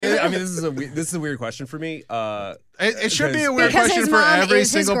I mean, this is a weird question for me. It should be a weird because question his for mom every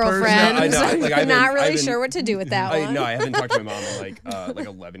is his single person. girlfriend. I know, like, I'm not really I've been- sure what to do with that one. No, I haven't talked to my mom in like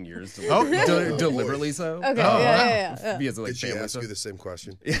 11 years. Deliberately so. Okay, yeah. Because of, like, Did she family ask stuff. you the same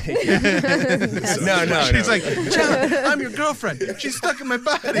question? No. She's like, John, I'm your girlfriend. She's stuck in my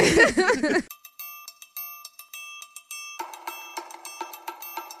body.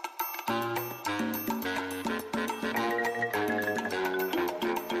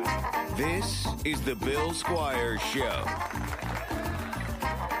 This is the Bill Squire Show.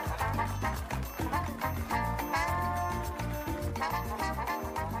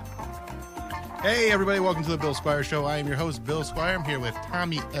 Hey, everybody, welcome to the Bill Squire Show. I am your host, Bill Squire. I'm here with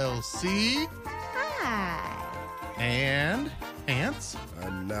Tommy LC. Hi. And Ants.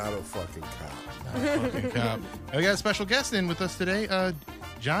 I'm not a fucking cop. Not a fucking cop. And we got a special guest in with us today,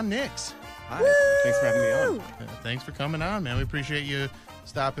 Jon Nix. Hi. Thanks for having me on. Thanks for coming on, man. We appreciate you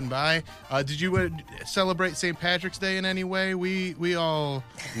stopping by. Did you celebrate St. Patrick's Day in any way? We all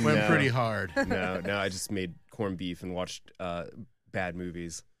went pretty hard. No, I just made corned beef and watched bad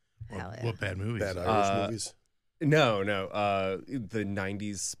movies. Hell yeah. What bad movies? Bad Irish movies. No, the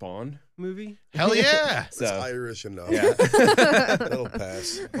 90s Spawn movie. Hell yeah. So, It's Irish enough. yeah. That'll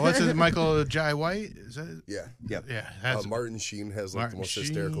pass. What's it, Michael Jai White? Is that it? Yeah. Yep. Yeah. That's, Martin Sheen has like Martin the most Sheen.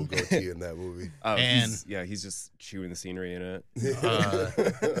 hysterical goatee in that movie. Oh, And- he's just chewing the scenery in it.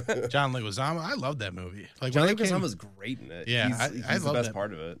 John Leguizamo. I love that movie. Like John when it came- Leguizamo's great in it. Yeah, he's I the love best that.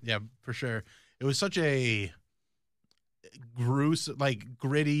 part of it. Yeah, for sure. It was such a gruesome, like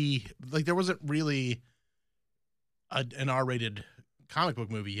gritty. Like there wasn't really an R-rated comic book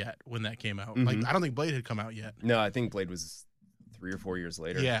movie yet when that came out. Like Mhm. I don't think Blade had come out yet. No, I think Blade was 3 or 4 years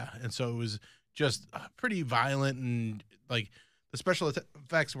later. Yeah, and so it was just pretty violent and like the special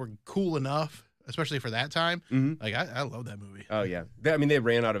effects were cool enough, especially for that time. Mhm. Like I love that movie. Oh yeah. They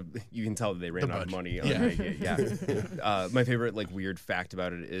ran out of. You can tell that they ran The out of budget. money on Yeah. making it. Yeah. My favorite like weird fact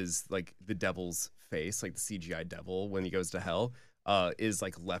about it is like the devil's face, like the CGI devil when he goes to hell, is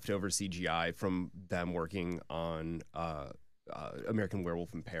like leftover CGI from them working on American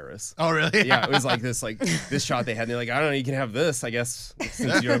Werewolf in Paris. Oh really? Yeah, it was like this shot they had. And they're like, I don't know, you can have this, I guess.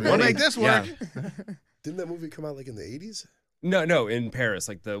 Since you have We'll money. make this work. Yeah. Didn't that movie come out like in the 80s? No, in Paris,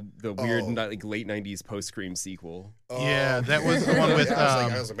 like the weird Oh. like late 90s post Scream sequel. Yeah, that was the one with.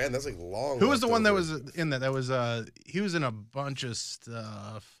 I was like, man, that's like long. Who was the one that leftover. was in that? That was he was in a bunch of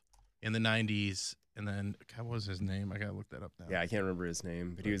stuff in the 90s, and then God, what was his name? I gotta look that up now. Yeah, I can't remember his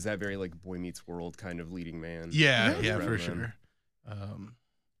name, but he was that very like Boy Meets World kind of leading man. Yeah, Around yeah, for then. sure.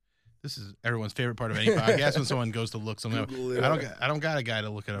 This is everyone's favorite part of any podcast when someone goes to look something up. Google it. I don't got a guy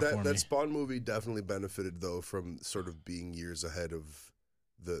to look it up for me. That Spawn movie definitely benefited though from sort of being years ahead of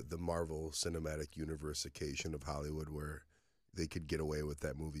the Marvel Cinematic Universe-ication of Hollywood, where they could get away with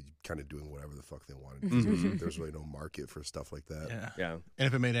that movie kind of doing whatever the fuck they wanted. 'Cause there's really no market for stuff like that. Yeah. Yeah. And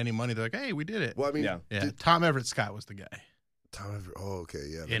if it made any money, they're like, "Hey, we did it." Well, I mean, Yeah. Yeah. did Tom Everett Scott was the guy. Tom Everett, okay,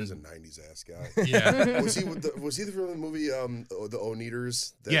 yeah, that In- is a '90s ass guy. Yeah. was he from the movie the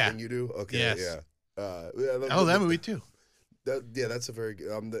O-Neaters? That Yeah. thing you do? Okay, Yes. yeah. Oh, that movie too. That's a very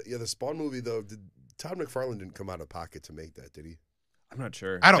good. The Spawn movie though. Todd McFarlane didn't come out of pocket to make that, did he? I'm not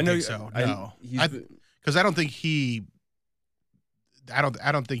sure. I don't know- think so. No. he's I- the- Because I don't think he. I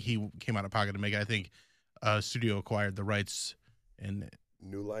don't think he came out of pocket to make it. I think studio acquired the rights, and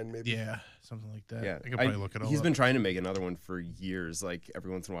New Line, maybe. yeah, something like that. yeah, I could probably look it all He's up. been trying to make another one for years. Like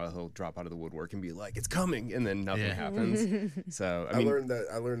every once in a while, he'll drop out of the woodwork and be like, "It's coming," and then nothing Yeah. happens. So I I mean, learned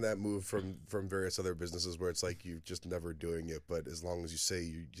that move from various other businesses where it's like you're just never doing it, but as long as you say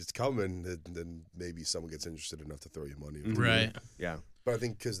you just coming, then maybe someone gets interested enough to throw you money. Right. yeah, But I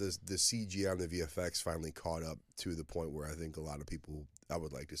think because the CG and the VFX finally caught up to the point where I think a lot of people, I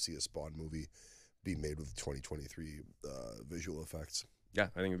would like to see a Spawn movie be made with 2023 visual effects, yeah,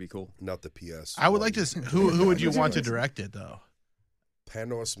 I think it'd be cool. not the PS. I would like to. Who would you want to direct it though?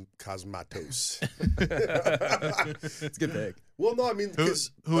 Panos Cosmatos. It's a good pick. Well, no, I mean,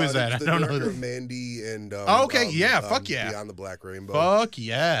 Who is that? I The don't know director who- of Mandy and Oh, okay, yeah, fuck yeah. Beyond the Black Rainbow. Fuck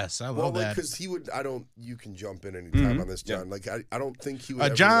yes, I Well, love like, that. because he would. You can jump in anytime Mhm. on this, John. Yeah. Like, I don't think he would.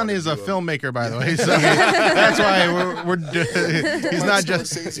 ever John wanna is a do filmmaker, by the way, so that's why he's Mike not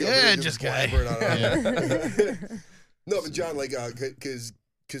just Scorsese over here just guy. blabbering on. No, but John, like, because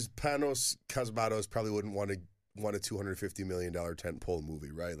Panos Cosmatos probably wouldn't want a $250 million tentpole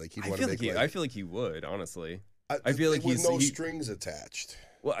movie, right? Like, he'd I want feel to like make. I feel like he would honestly. I feel like with he's- no he- strings attached.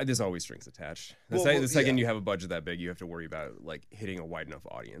 Well, there's always strings attached. The second you have a budget that big, you have to worry about like hitting a wide enough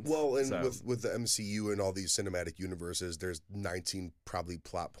audience. Well, and with the MCU and all these cinematic universes, there's 19 probably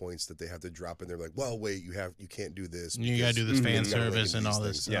plot points that they have to drop, and they're like, well, wait, you can't do this. You got to do this fan service and all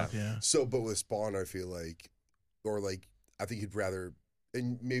this stuff. Yeah. So, but with Spawn, I feel like, I think you'd rather,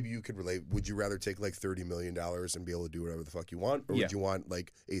 and maybe you could relate. Would you rather take like $30 million and be able to do whatever the fuck you want, or would you want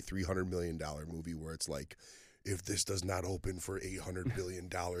like a $300 million movie where it's like, if this does not open for $800 billion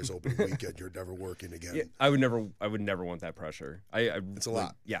opening weekend, you're never working again. Yeah, I would never want that pressure. It's a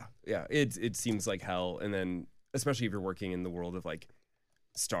lot. Yeah. It seems like hell, and then especially if you're working in the world of like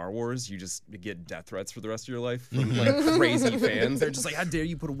Star Wars, you just get death threats for the rest of your life from like crazy fans. They're just like, how dare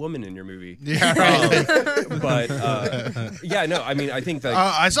you put a woman in your movie? Yeah, right. I mean, I think that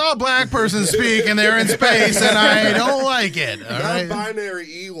I saw a black person speak and they're in space and I don't like it. All right? Binary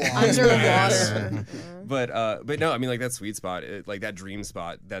Ewok. Underwater. But no, I mean, like that sweet spot, like that dream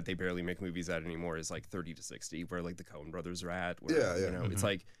spot that they barely make movies at anymore is like 30 to 60, where like the Coen brothers are at. Where, you know, it's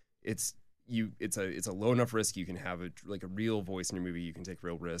like it's a low enough risk you can have a real voice in your movie. You can take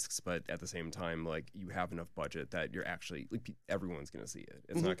real risks, but at the same time, like you have enough budget that you're actually everyone's gonna see it.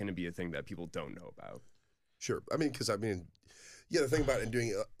 It's not gonna be a thing that people don't know about. Sure, I mean, the thing about it doing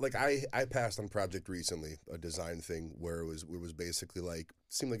it, like I passed on a project recently, a design thing where it was basically like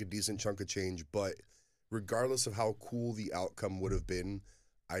seemed like a decent chunk of change, but regardless of how cool the outcome would have been,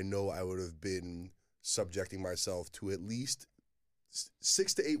 I know I would have been subjecting myself to at least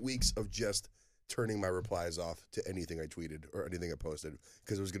 6 to 8 weeks of just turning my replies off to anything I tweeted or anything I posted,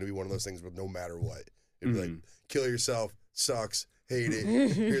 because it was going to be one of those things where no matter what, it'd be like, kill yourself, sucks, hate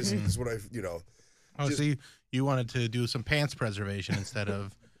it, here's what So you wanted to do some pants preservation instead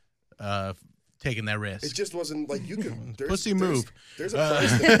of taking that risk. It just wasn't like you could. Pussy move. There's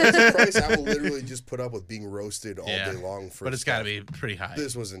a price I will literally just put up with being roasted all day long for. But it's got to be pretty high.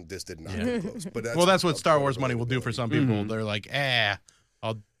 This did not come close. But that's what Star Wars money will do for some people. They're like,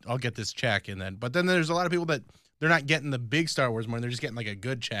 I'll get this check, but then there's a lot of people that they're not getting the big Star Wars money. They're just getting like a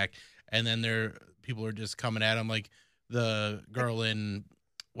good check, and then people are just coming at them, like the girl in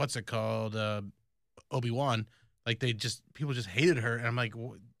what's it called, Obi-Wan. Like people just hated her, and I'm like,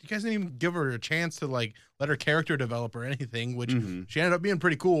 you guys didn't even give her a chance to like let her character develop or anything, which she ended up being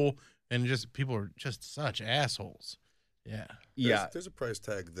pretty cool, and just people are just such assholes. Yeah. There's a price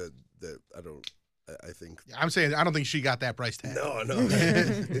tag that I think. I'm saying I don't think she got that price tag. No,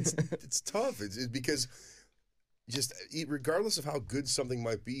 it's tough. It's because just regardless of how good something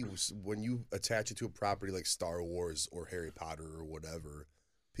might be, when you attach it to a property like Star Wars or Harry Potter or whatever,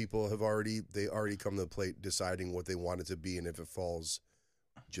 people have already come to the plate deciding what they want it to be, and if it falls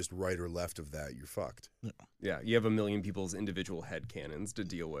just right or left of that, you're fucked. Yeah, you have a million people's individual head canons to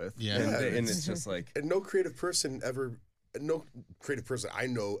deal with. Yeah, and it's just like, and no creative person I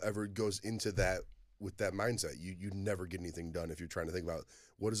know ever goes into that with that mindset. You never get anything done if you're trying to think about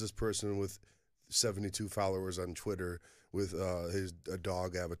what is this person with 72 followers on Twitter with a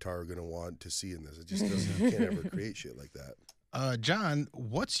dog avatar going to want to see in this. It just doesn't. You can't ever create shit like that. John,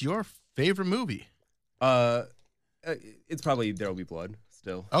 what's your favorite movie? It's probably There'll Be Blood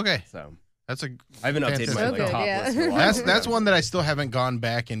still. Okay. So I haven't updated my top list for a while. That's one that I still haven't gone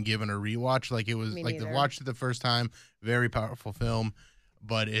back and given a rewatch. Like it was Me like neither. watched it the first time, very powerful film,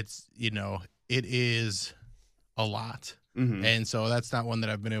 but it's it is a lot. And so that's not one that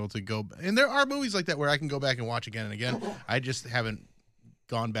I've been able to go. And there are movies like that where I can go back and watch again and again. I just haven't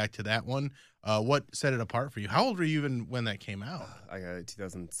gone back to that one. What set it apart for you? How old were you even when that came out? I got it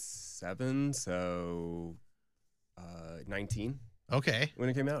 2007, so 19. Okay. When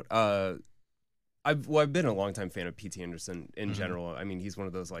it came out. I've been a longtime fan of P.T. Anderson in general. I mean, he's one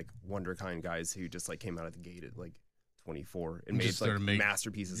of those like wonder kind guys who just like came out of the gate at like 24 and made like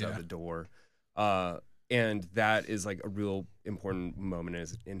masterpieces out the door. And that is like a real important moment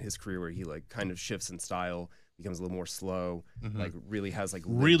in his career where he like kind of shifts in style, becomes a little more slow, like really has like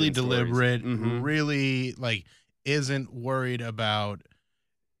really deliberate, really like isn't worried about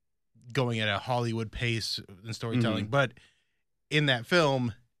going at a Hollywood pace in storytelling. But in that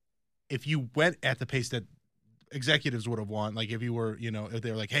film, if you went at the pace that executives would have want, like if you were, if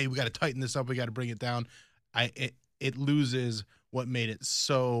they were like, hey, we got to tighten this up, we got to bring it down, it loses what made it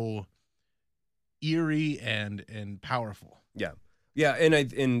so eerie and powerful. Yeah,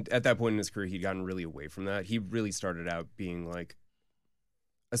 and at that point in his career, he'd gotten really away from that. He really started out being like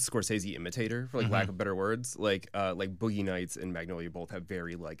a Scorsese imitator, for like lack of better words. Like Boogie Nights and Magnolia both have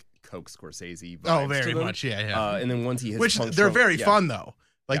very like Coke Scorsese vibes. Oh, very to them. much, yeah. And then once he hits they're very fun though.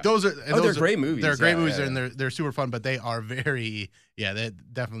 Like those are they're great movies. They're great movies, yeah. and they're super fun, but they are very they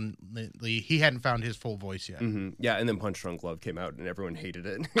definitely he hadn't found his full voice yet. Yeah, and then Punch Drunk Love came out and everyone hated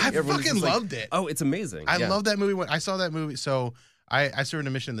it. I Everyone was fucking just like, loved it. Oh, it's amazing. I love that movie. When I saw that movie, so I served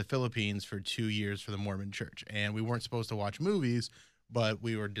a mission in the Philippines for 2 years for the Mormon Church, and we weren't supposed to watch movies, but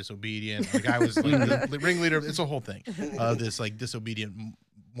we were disobedient. Like I was like the ringleader. It's a whole thing. This like disobedient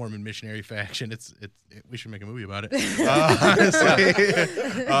Mormon missionary faction. We should make a movie about it.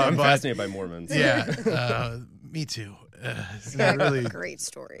 Honestly, I'm fascinated by Mormons. Yeah, me too. It's not really Great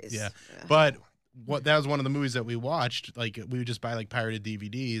stories. Yeah, but that was one of the movies that we watched. Like we would just buy like pirated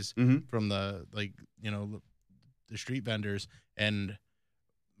DVDs from the the street vendors, and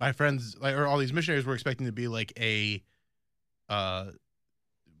my friends or all these missionaries were expecting to be like a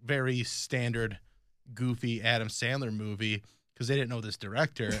very standard, goofy Adam Sandler movie because they didn't know this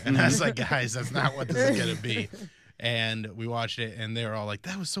director, and I was like, guys, that's not what this is gonna be. And we watched it, and they were all like,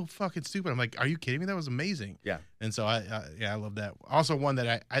 "That was so fucking stupid." I'm like, "Are you kidding me? That was amazing." Yeah. And so I love that. Also, one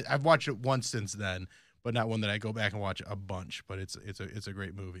that I've watched it once since then, but not one that I go back and watch a bunch. But it's a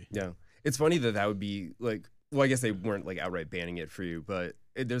great movie. Yeah, it's funny that would be like. Well, I guess they weren't like outright banning it for you, but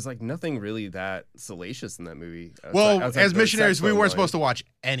there's like nothing really that salacious in that movie. Outside as missionaries, we weren't supposed to watch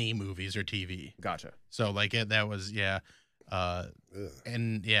any movies or TV. Gotcha. So like that was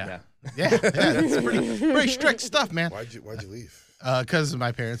and yeah, Yeah. it's pretty strict stuff, man. Why'd you leave? Because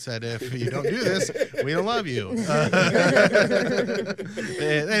my parents said if you don't do this, we don't love you. They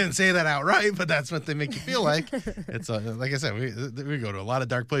didn't say that outright, but that's what they make you feel like. It's like I said, we go to a lot of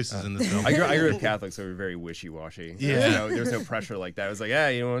dark places in this film. I grew up Catholic, so we were very wishy-washy. Yeah. There was no pressure like that. I was like, yeah,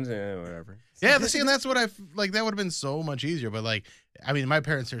 you know what, whatever. Yeah, see, and that's what like. That would have been so much easier. But like, I mean, my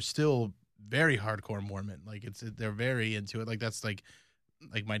parents are still very hardcore Mormon. Like they're very into it. Like that's like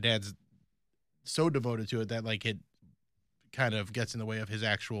my dad's so devoted to it that like it kind of gets in the way of his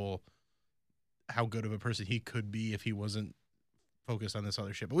actual how good of a person he could be if he wasn't focused on this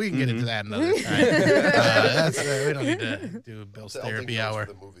other shit. But we can get into that another time. We don't need to do Bill's therapy hour.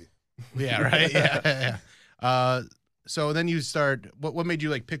 The movie. Yeah, right. Yeah. So then you start. What made you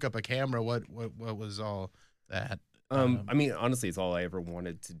like pick up a camera? What was all that? I mean, honestly, it's all I ever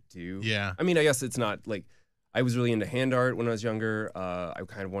wanted to do. Yeah. I mean, I guess it's not like I was really into hand art when I was younger. I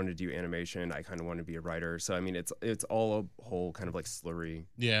kind of wanted to do animation. I kind of wanted to be a writer. So I mean, it's all a whole kind of like slurry.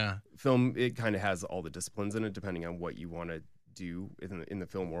 Yeah. Film. It kind of has all the disciplines in it, depending on what you want to do in the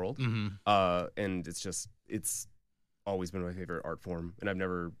film world. And it's always been my favorite art form, and I've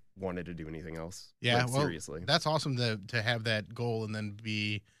never wanted to do anything else. Yeah. Like, seriously. That's awesome to have that goal and then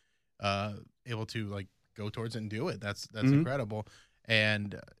be able to like go towards it and do it. That's incredible.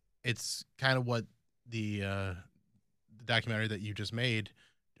 And it's kind of what the documentary that you just made,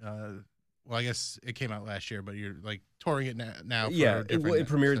 well, I guess it came out last year, but you're like touring it now. Yeah, it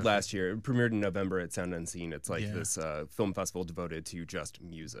premiered last year. It premiered in November at Sound Unseen. It's like this film festival devoted to just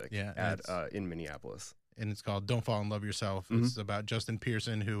music in Minneapolis. And it's called Don't Fall in Love Yourself. It's about Justin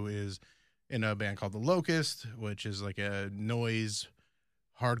Pearson, who is in a band called The Locust, which is like a noise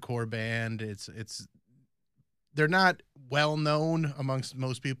hardcore band. They're not well known amongst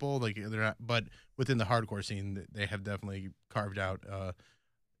most people, like they're not, but within the hardcore scene, they have definitely carved out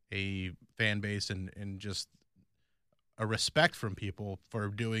a fan base and just a respect from people for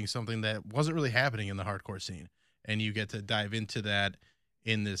doing something that wasn't really happening in the hardcore scene. And you get to dive into that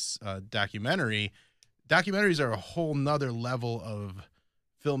in this documentary. Documentaries are a whole nother level of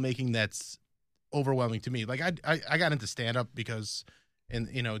filmmaking that's overwhelming to me. Like I got into stand up because,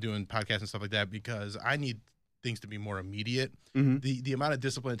 and doing podcasts and stuff like that because I need things to be more immediate. The amount of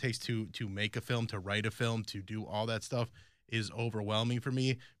discipline it takes to make a film, to write a film, to do all that stuff is overwhelming for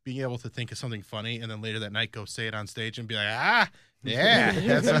me. Being able to think of something funny and then later that night go say it on stage and be like,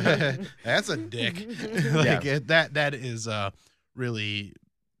 that's a dick. That is really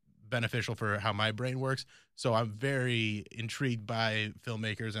beneficial for how my brain works. So I'm very intrigued by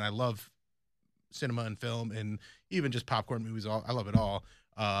filmmakers, and I love cinema and film and even just popcorn movies. I love it all.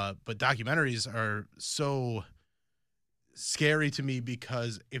 But documentaries are so scary to me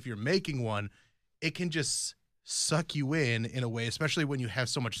because if you're making one, it can just suck you in a way, especially when you have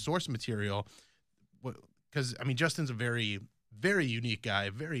so much source material. Because, I mean, Justin's a very, very unique guy,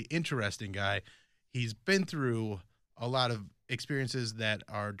 very interesting guy. He's been through a lot of experiences that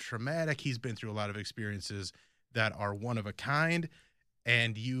are traumatic. He's been through a lot of experiences that are one of a kind.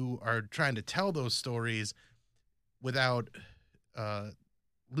 And you are trying to tell those stories without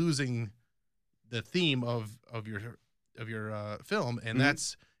losing the theme of your film, and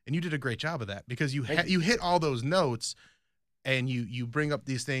and you did a great job of that because you hit all those notes, and you bring up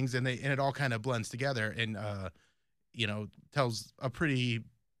these things, and it all kind of blends together, and tells a pretty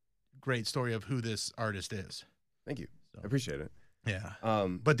great story of who this artist is. Thank you. So. I appreciate it. Yeah.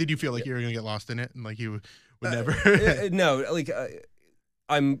 But did you feel like you were gonna get lost in it and like you would never? No, like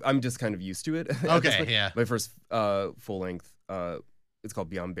I'm just kind of used to it. Okay. Yeah. My first full length. It's called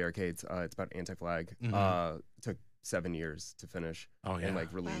Beyond Barricades. It's about Anti-Flag. Took 7 years to finish. Oh yeah. And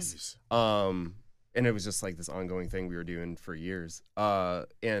like release. Jeez. And it was just like this ongoing thing we were doing for years.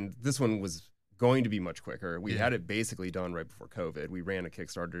 And this one was going to be much quicker. We had it basically done right before COVID. We ran a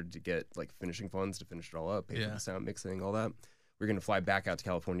Kickstarter to get like finishing funds to finish it all up, pay for the sound mixing, all that. We're gonna fly back out to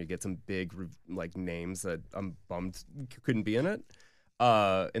California, get some big like names that I'm bummed couldn't be in it.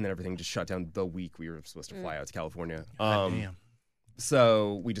 And then everything just shut down the week we were supposed to fly out to California. Damn.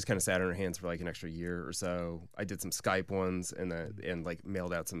 So we just kind of sat on our hands for like an extra year or so. I did some Skype ones and like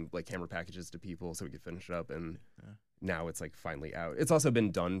mailed out some like camera packages to people so we could finish it up. And now it's like finally out. It's also been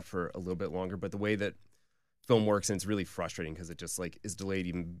done for a little bit longer, but the way that film works, and it's really frustrating because it just like is delayed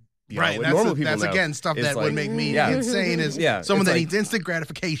even beyond what normal people that's know. again stuff that like, would make me insane is someone that needs instant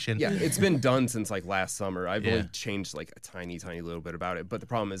gratification. Yeah, it's been done since like last summer. I've only changed like a tiny little bit about it. But the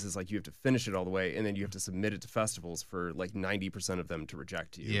problem is like you have to finish it all the way and then you have to submit it to festivals for like 90% of them to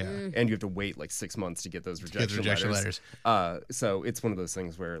reject you. Yeah. And you have to wait like 6 months to get those rejection letters. So it's one of those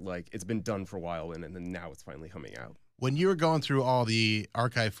things where like it's been done for a while and then now it's finally coming out. When you were going through all the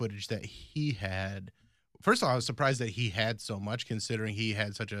archive footage that he had, first of all, I was surprised that he had so much considering he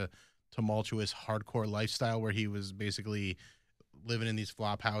had such a tumultuous hardcore lifestyle where he was basically living in these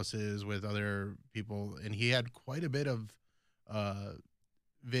flop houses with other people, and he had quite a bit of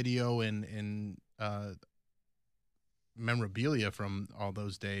video and memorabilia from all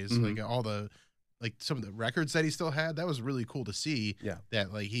those days, like all the some of the records that he still had. That was really cool to see. Yeah,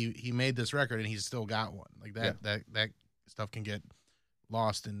 that like he made this record and he's still got one like that. That stuff can get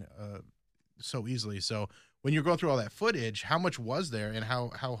lost and so easily. So when you're going through all that footage, how much was there, and how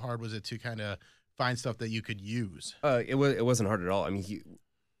hard was it to kind of find stuff that you could use? It wasn't hard at all. I mean,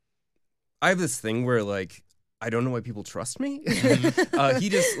 I have this thing where like I don't know why people trust me. He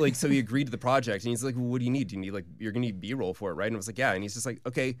just like so he agreed to the project, and he's like, well, "What do you need? Do you need like you're gonna need B-roll for it, right?" And I was like, "Yeah." And he's just like,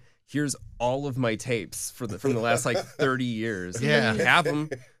 "Okay, here's all of my tapes from the last like 30 years. Yeah, have them.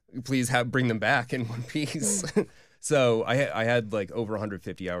 Please bring them back in one piece." So I had like over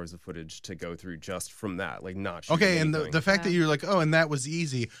 150 hours of footage to go through just from that, like not shooting and anything. the fact that you're like, oh, and that was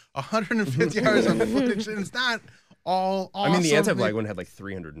easy, 150 hours of footage, and it's not all awesome. I mean, the Anti-Flag one had like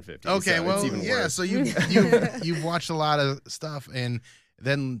 350. Okay, so well, it's even worse. So you've watched a lot of stuff, and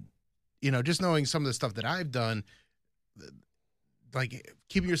then just knowing some of the stuff that I've done, like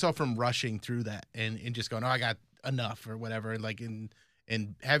keeping yourself from rushing through that and just going, oh, I got enough or whatever, and like and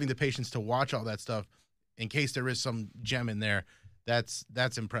having the patience to watch all that stuff in case there is some gem in there. That's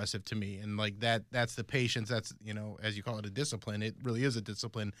impressive to me. And like that's the patience. That's, as you call it, a discipline. It really is a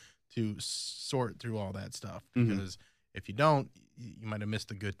discipline to sort through all that stuff, because if you don't, you might have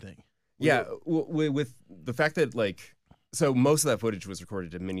missed a good thing. Yeah. With the fact that like, so most of that footage was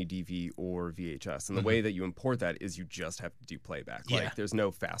recorded in mini DV or VHS. And the way that you import that is you just have to do playback. Yeah. Like there's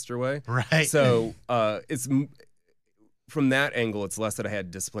no faster way. Right. So it's from that angle, it's less that I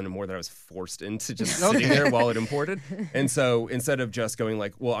had discipline and more that I was forced into just sitting there while it imported. And so instead of just going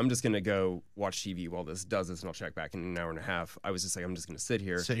like, well, I'm just going to go watch TV while this does this and I'll check back in an hour and a half, I was just like, I'm just going to sit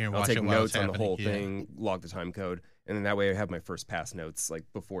here and I'll watch take notes on the happening. whole thing, log the time code. And then that way I have my first pass notes like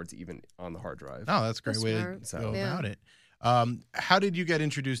before it's even on the hard drive. Oh, that's a great That's way smart. to go about it. How did you get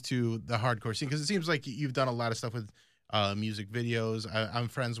introduced to the hardcore scene? Because it seems like you've done a lot of stuff with music videos. I'm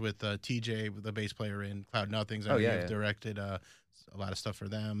friends with TJ, the bass player in Cloud Nothings. I know you've directed a lot of stuff for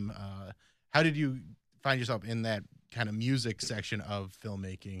them. How did you find yourself in that kind of music section of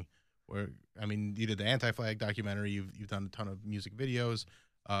filmmaking? Where, I mean, you did the Anti-Flag documentary. You've done a ton of music videos.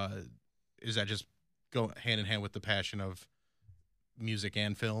 Is that just go hand in hand with the passion of music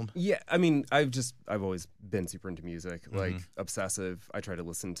and film? Yeah, I mean, I've always been super into music, like obsessive. I try to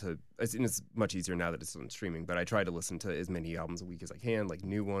listen to, and it's much easier now that it's on streaming, but I try to listen to as many albums a week as I can, like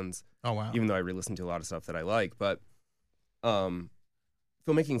new ones. Oh, wow. Even though I re-listen to a lot of stuff that I like, but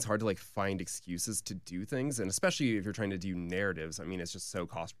filmmaking is hard to like find excuses to do things, and especially if you're trying to do narratives. I mean, it's just so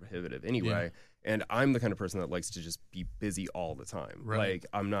cost prohibitive anyway. And I'm the kind of person that likes to just be busy all the time. Right. Like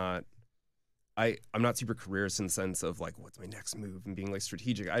I'm not super careerist in the sense of like what's my next move and being like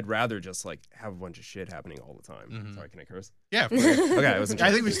strategic. I'd rather just like have a bunch of shit happening all the time. Sorry, can I curse? Yeah. Okay, I wasn't.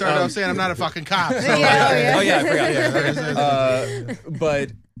 I think we started off saying I'm not a fucking cop. So Oh yeah, I forgot.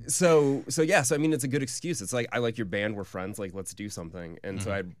 But so I mean, it's a good excuse. It's like I like your band, we're friends, like let's do something. And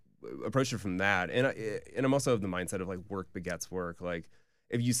so I approached it from that, and I'm also of the mindset of like work begets work, like.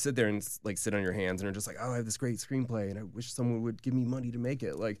 if you sit there and like sit on your hands and are just like, oh, I have this great screenplay and I wish someone would give me money to make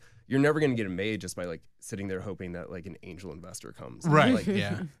it, like you're never gonna get it made just by like sitting there hoping that like an angel investor comes, and, Right. like,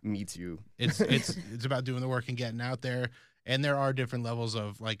 Yeah. meets you. It's about doing the work and getting out there, and there are different levels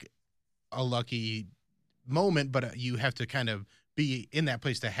of like a lucky moment, but you have to kind of be in that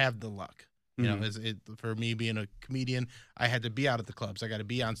place to have the luck. You know, for me being a comedian, I had to be out at the clubs. I got to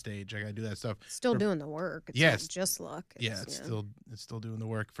be on stage. I got to do that stuff. Still doing the work. It's Yes. not just luck. It's still doing the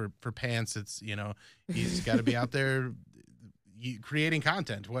work for Pants. It's, you know, he's got to be out there creating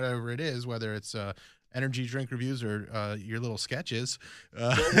content, whatever it is, whether it's energy drink reviews or your little sketches.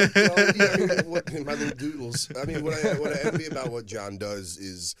 Well, yeah, my little doodles. I mean, what I envy about what Jon does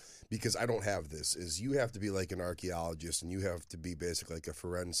is, because I don't have this, is you have to be like an archaeologist and you have to be basically like a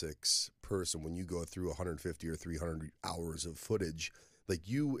forensics person when you go through 150 or 300 hours of footage. Like,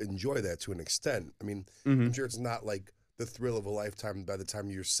 you enjoy that to an extent. I mean, I'm sure it's not like the thrill of a lifetime by the time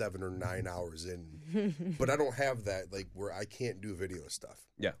you're 7 or 9 hours in. But I don't have that, like, where I can't do video stuff.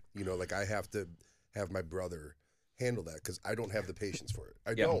 Yeah. You know, like, I have to have my brother handle that because I don't have the patience for it.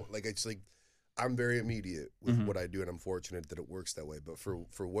 I don't. Like, it's like, I'm very immediate with what I do, and I'm fortunate that it works that way. But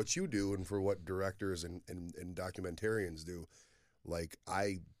for what you do and for what directors and documentarians do, like,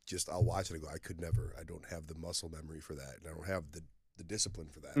 I'll watch it and go, I don't have the muscle memory for that, and I don't have the discipline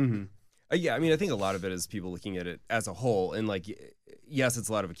for that. Yeah, I mean, I think a lot of it is people looking at it as a whole, and like, yes, it's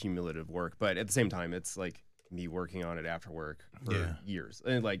a lot of accumulative work, but at the same time, it's like me working on it after work for years,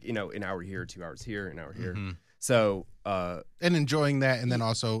 and like, you know, an hour here, 2 hours here, an hour here. So, and enjoying that, and then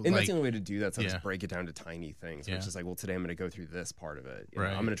also, and like, that's the only way to do that. So just break it down to tiny things. Where it's just like, well, today I'm going to go through this part of it. You know,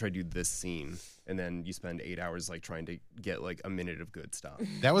 I'm going to try to do this scene, and then you spend 8 hours like trying to get like a minute of good stuff.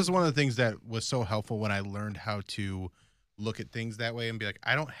 That was one of the things that was so helpful when I learned how to look at things that way and be like,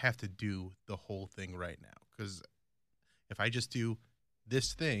 I don't have to do the whole thing right now, because if I just do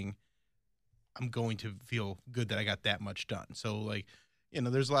this thing, I'm going to feel good that I got that much done. So, like, you know,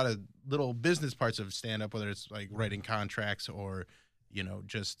 there's a lot of little business parts of stand-up, whether it's like writing contracts or, you know,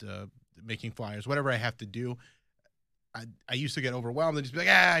 just making flyers, whatever I have to do. I used to get overwhelmed and just be like,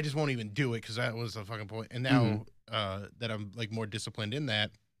 I just won't even do it because that was the fucking point. And now that I'm like more disciplined in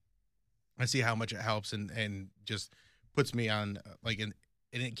that, I see how much it helps and just puts me on and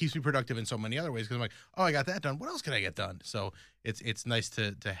it keeps me productive in so many other ways, because I'm like, oh, I got that done. What else can I get done? So it's nice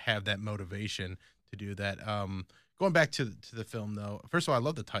to have that motivation to do that. Going back to the film, though, first of all, I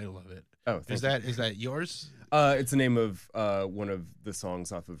love the title of it. Oh, is that yours? It's the name of one of the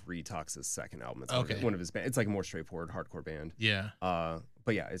songs off of Retox's second album. It's one of his band. It's like a more straightforward hardcore band. Yeah.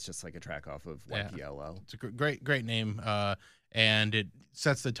 But yeah, it's just like a track off of YPLL. It's a great name, and it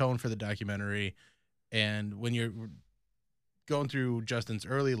sets the tone for the documentary. And when you're going through Justin's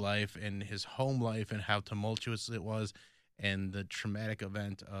early life and his home life and how tumultuous it was, and the traumatic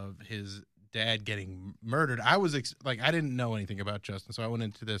event of his dad getting murdered, I was I didn't know anything about Justin, so I went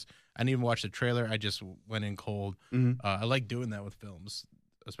into this. I didn't even watch the trailer. I just went in cold. I like doing that with films,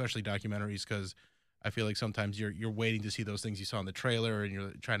 especially documentaries, because I feel like sometimes you're waiting to see those things you saw in the trailer, and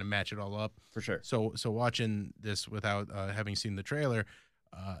you're trying to match it all up. For sure. So watching this without having seen the trailer,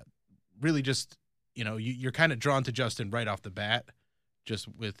 really just, you know, you're kind of drawn to Justin right off the bat, just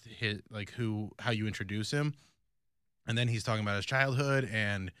with his how you introduce him, and then he's talking about his childhood,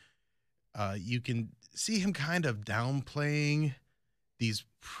 and you can see him kind of downplaying these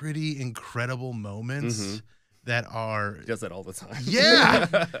pretty incredible moments that are. He does that all the time.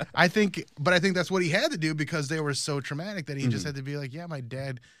 Yeah, I think that's what he had to do, because they were so traumatic that he just had to be like, yeah, my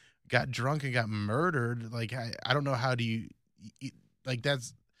dad got drunk and got murdered. Like, I don't know how do you like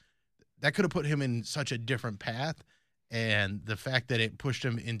that could have put him in such a different path, and the fact that it pushed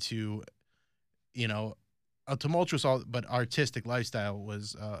him into, you know, a tumultuous but artistic lifestyle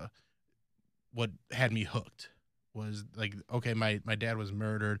was what had me hooked. Was like, okay, my dad was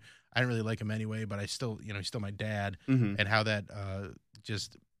murdered. I didn't really like him anyway, but I still, you know, he's still my dad, and how that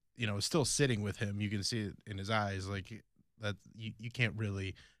just, you know, is still sitting with him. You can see it in his eyes, like that you can't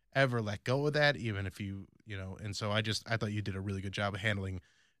really ever let go of that, even if you know. And so I thought you did a really good job of handling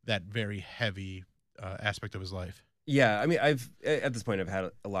that very heavy aspect of his life. Yeah, I mean, at this point I've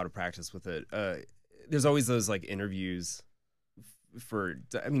had a lot of practice with it. There's always those like interviews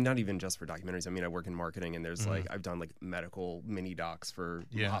not even just for documentaries. I mean, I work in marketing, and there's like, I've done like medical mini docs for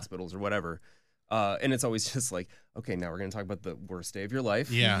hospitals or whatever. And it's always just like, okay, now we're going to talk about the worst day of your life.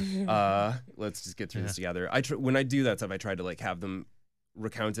 Yeah. Let's just get through this together. When I do that stuff, I try to like have them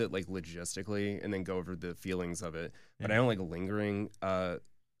recount it like logistically and then go over the feelings of it. But I don't like lingering. I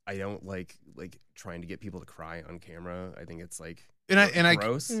don't like trying to get people to cry on camera. I think it's like I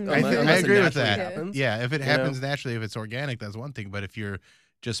gross. I unless it agree with naturally that. happens. Yeah, if it You happens know? naturally, if it's organic, that's one thing. But if you're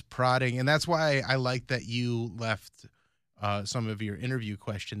just prodding, and that's why I like that you left some of your interview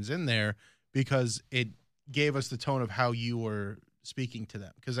questions in there, because it gave us the tone of how you were speaking to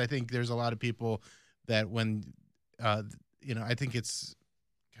them. Because I think there's a lot of people that when, I think it's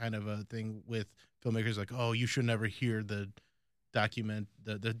kind of a thing with filmmakers like, oh, you should never hear the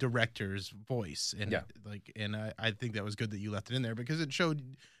director's voice, and I think that was good that you left it in there, because it showed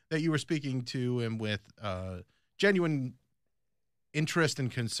that you were speaking to him with genuine interest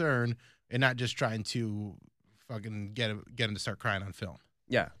and concern, and not just trying to fucking get him to start crying on film.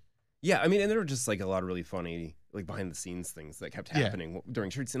 Yeah. I mean, and there were just like a lot of really funny, like behind the scenes things that kept happening during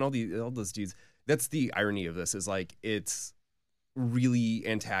shoots, and all those dudes. That's the irony of this, is like it's really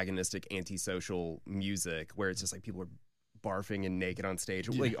antagonistic, antisocial music where it's just like people are barfing and naked on stage,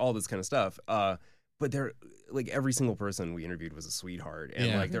 like all this kind of stuff. But they're like, every single person we interviewed was a sweetheart,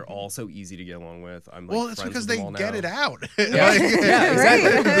 and like they're all so easy to get along with. I'm like, well, it's because they get it out. Yeah,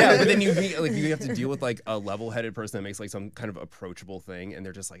 exactly. Right. Yeah, but then you have to deal with like a level-headed person that makes like some kind of approachable thing, and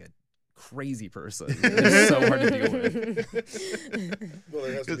they're just like a crazy person. It's so hard to deal with. Well,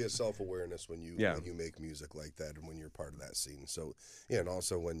 there has to be a self-awareness when you make music like that, and when you're part of that scene. So and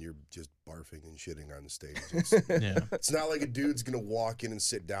also when you're just barfing and shitting on the stage. It's not like a dude's gonna walk in and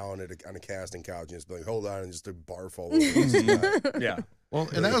sit down on a casting couch and just be like, hold on, and just barf all over. Yeah. Well,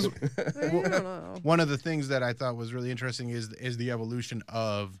 and that was one of the things that I thought was really interesting is the evolution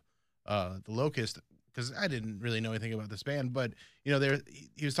of the Locust, because I didn't really know anything about this band, but he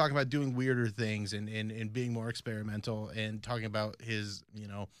was talking about doing weirder things and being more experimental, and talking about his,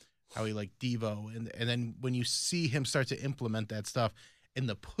 how he liked Devo, and then when you see him start to implement that stuff, and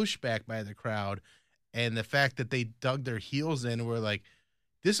the pushback by the crowd, and the fact that they dug their heels in and were like,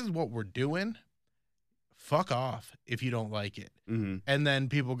 this is what we're doing, fuck off if you don't like it. Mm-hmm. And then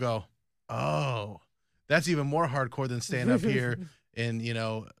people go, oh, that's even more hardcore than staying up here in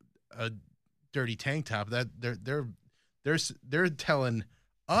a dirty tank top. That they're telling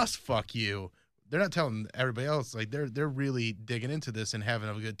us fuck you. They're not telling everybody else. Like they're really digging into this and having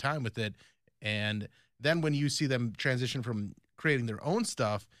a good time with it. And then when you see them transition from creating their own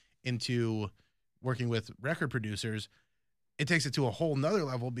stuff into working with record producers, it takes it to a whole nother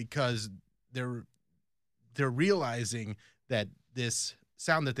level, because they're realizing that this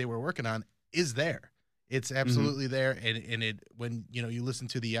sound that they were working on is there. It's absolutely there. And it, when, you listen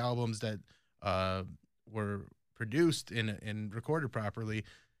to the albums that were produced and recorded properly,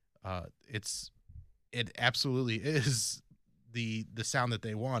 it absolutely is the sound that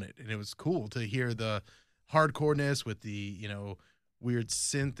they wanted. And it was cool to hear the hardcoreness with the, weird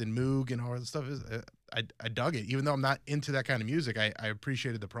synth and moog and all that stuff. I dug it. Even though I'm not into that kind of music, I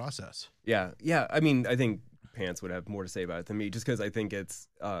appreciated the process. Yeah. I mean, I think Pants would have more to say about it than me, just because I think it's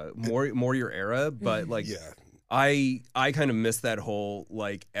more your era. But like, I kind of miss that whole,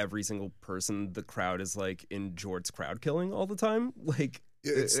 like, every single person the crowd is like in Jort's crowd killing all the time, like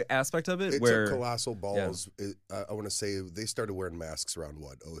aspect of it. It where took Colossal Balls. Yeah. I want to say they started wearing masks around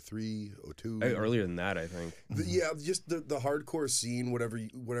 03, 02? Earlier than that, I think. Just the hardcore scene, whatever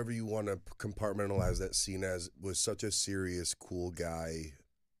you want to compartmentalize that scene as, was such a serious, cool guy,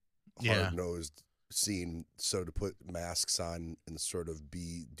 hard-nosed scene. So to put masks on and sort of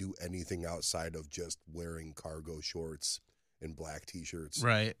do anything outside of just wearing cargo shorts and black t-shirts,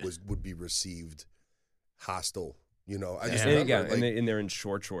 right, would be received hostile. I just remember, and they're in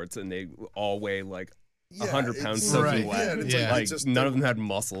shorts, and they all weigh like 100 pounds soaking wet. None of them had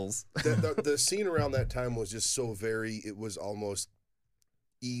muscles. The scene around that time was just so it was almost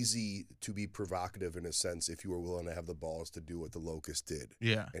easy to be provocative in a sense if you were willing to have the balls to do what the Locust did.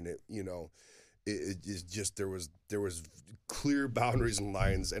 Yeah, and it is just there was clear boundaries and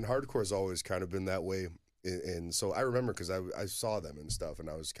lines, and hardcore's always kind of been that way. And so I remember, because I saw them and stuff, and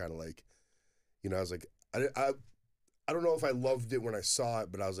I was kind of like, I was like, I don't know if I loved it when I saw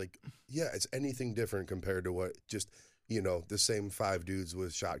it, but I was like, yeah, it's anything different compared to what just, the same 5 dudes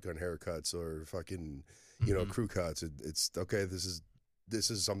with shotgun haircuts or fucking, crew cuts. It's okay. This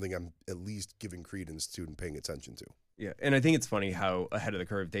is something I'm at least giving credence to and paying attention to. Yeah. And I think it's funny how ahead of the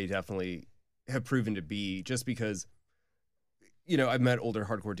curve they definitely have proven to be, just because, I've met older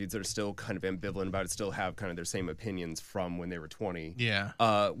hardcore dudes that are still kind of ambivalent about it, still have kind of their same opinions from when they were 20. Yeah.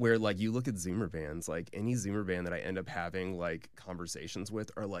 Where like you look at Zoomer bands, like any Zoomer band that I end up having like conversations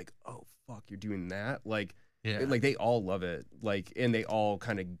with are like, oh fuck, you're doing that? Like, like they all love it. Like, and they all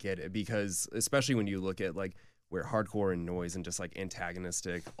kind of get it, because especially when you look at like where hardcore and noise and just like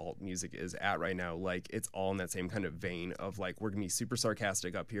antagonistic alt music is at right now, like it's all in that same kind of vein of like, we're gonna be super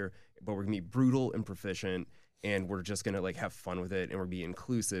sarcastic up here, but we're gonna be brutal and proficient. and we're just gonna like have fun with it, and we're be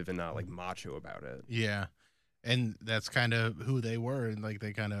inclusive and not like macho about it. Yeah, and that's kind of who they were, and like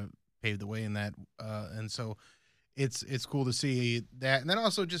they kind of paved the way in that. And so it's cool to see that, and then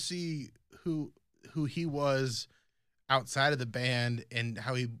also just see who he was outside of the band and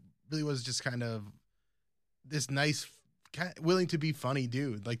how he really was just kind of this nice, willing to be funny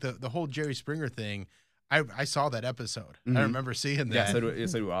dude. Like the whole Jerry Springer thing. I saw that episode. Mm-hmm. I remember seeing that. Yeah,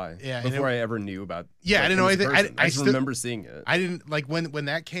 so do I. Yeah, before I ever knew about. Yeah, like, I didn't know anything. I just remember seeing it. I didn't like when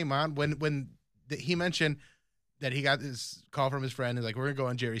that came on. When he mentioned that he got this call from his friend and like, we're gonna go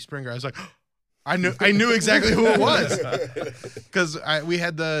on Jerry Springer. I was like, I knew exactly who it was because we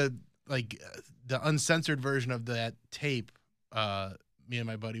had the uncensored version of that tape. Me and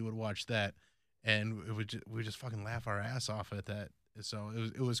my buddy would watch that, and we would just fucking laugh our ass off at that. So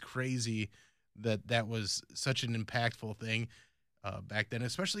it was crazy that was such an impactful thing back then,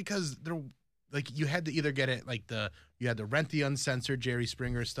 especially because you had to either get it you had to rent the uncensored Jerry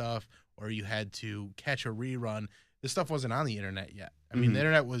Springer stuff, or you had to catch a rerun. This stuff wasn't on the internet yet. I mean, the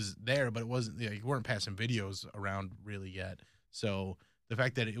internet was there, but it wasn't. You weren't passing videos around really yet. So the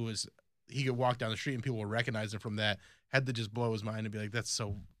fact that he could walk down the street and people would recognize him from that had to just blow his mind and be like, that's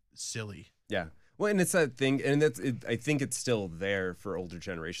so silly. Yeah. Well, and it's that thing, and I think it's still there for older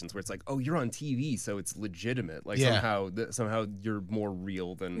generations where it's like, oh, you're on TV, so it's legitimate. Like somehow you're more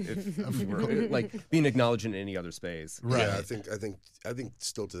real than if you were like being acknowledged in any other space. Right. Yeah, I think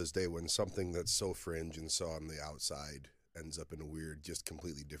still to this day, when something that's so fringe and so on the outside ends up in a weird, just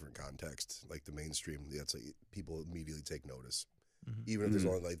completely different context, like the mainstream, that's like people immediately take notice, even if there's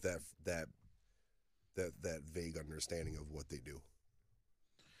only like that vague understanding of what they do.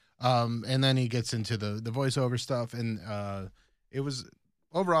 And then he gets into the voiceover stuff, and it was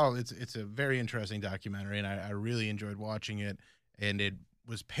overall it's a very interesting documentary, and I really enjoyed watching it, and it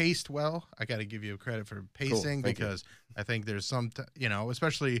was paced well. I got to give you credit for pacing because I think there's some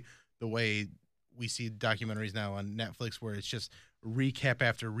especially the way we see documentaries now on Netflix where it's just recap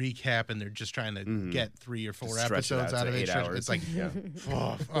after recap, and they're just trying to get 3 or 4 episodes out of it. It's like,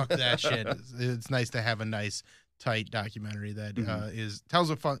 oh, fuck that shit. It's nice to have a nice tight documentary that tells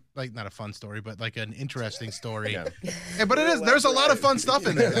a fun, like not a fun story, but like an interesting story. But there's a lot of fun stuff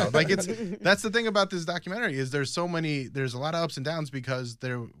in there though. Like that's the thing about this documentary is there's a lot of ups and downs because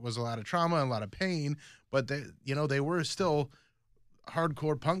there was a lot of trauma and a lot of pain, but they were still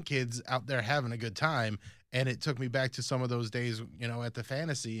hardcore punk kids out there having a good time. And it took me back to some of those days, at the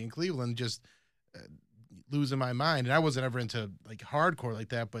Fantasy in Cleveland, just losing my mind. And I wasn't ever into like hardcore like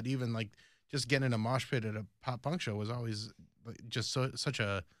that, but even like just getting in a mosh pit at a pop punk show was always just such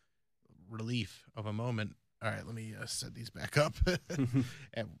a relief of a moment. All right, let me set these back up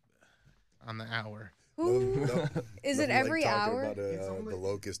on the hour. Is it every hour? About, the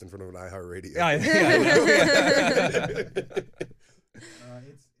locust in front of an iHeartRadio.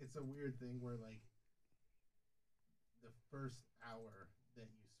 It's a weird thing where like the first hour that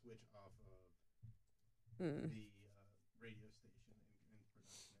you switch off of the radio station in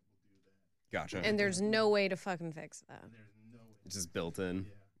production will do that. Gotcha. And there's no way to fucking fix that. There's no way. It's just built in.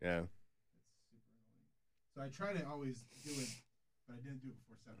 Yeah. It's super annoying. So I try to always do it, but I didn't do it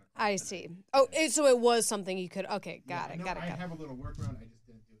before 7 o'clock. I see. Oh, so it was something you could. Okay, got it. I have a little workaround. I just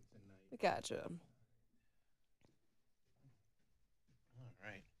didn't do it tonight. Gotcha. All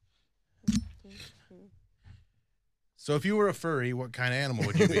right. So if you were a furry, what kind of animal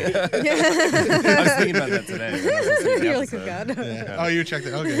would you be? I was thinking about that today. You're like, oh god. Yeah. Oh, you checked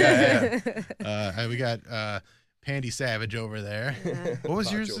it. Okay. Yeah. We got Pandy Savage over there. What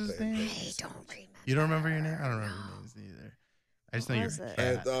was yours name? I don't remember. You don't remember your name? I don't remember your names either. I just know you're.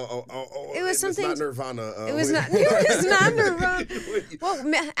 It was something. It's not Nirvana. It was not. It was not Nirvana. Well,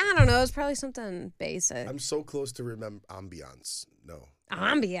 I don't know. It was probably something basic. I'm so close to remember ambiance. No.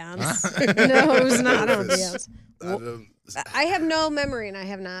 Ambiance? No, it was not ambiance. I have no memory, and I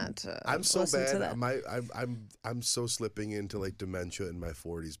have not. I'm so listened bad. to that. I'm so slipping into like dementia in my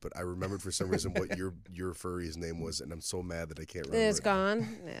 40s. But I remembered for some reason what your furry's name was, and I'm so mad that I can't remember. It's gone.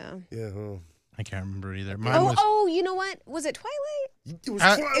 Yeah. Yeah. Huh. I can't remember either. Oh, you know what? Was it Twilight? It was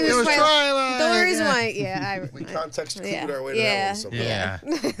Twilight. It was Twilight. The only reason why, we context clued our way to that one somehow. Yeah.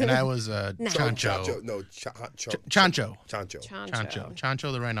 And I was Chancho. Chancho.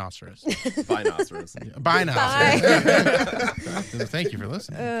 Chancho the rhinoceros. Binoceros. Binoceros. Thank you for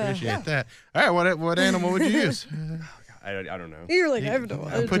listening. Appreciate that. All right, what animal would you use? I don't know. You're like, I have no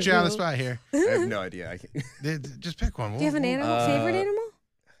idea. I'll put you on the spot here. I have no idea. I can't. Just pick one. Do you have an animal? Favorite animal?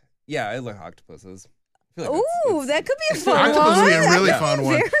 Yeah, I like octopuses. I feel like Ooh, that could be a fun Octopus one. would be a really That fun could be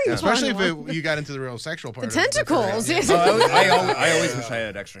one, very especially fun if you got into the real sexual part. The tentacles. Yeah. I always wish I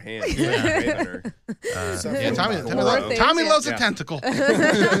had extra hands. Yeah. Way better. Yeah, Tommy More Tommy loves Yeah. a tentacle.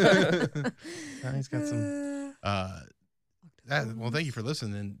 He's got some. Well, thank you for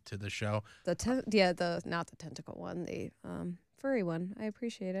listening to the show. the not the tentacle one, the furry one. I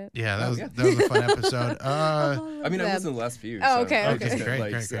appreciate it. Yeah, that was yeah. that was a fun episode. I mean, I listened to the last few. Oh, so okay, I okay. just, Great,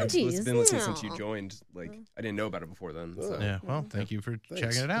 like, great, great. I've Jeez. been listening since you Aw. joined. Like, I didn't know about it before then. So. Yeah, well, thank you for Thanks.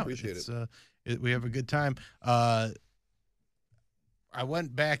 checking it out. Appreciate We have a good time. I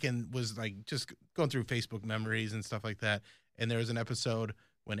went back and was like just going through Facebook memories and stuff like that, and there was an episode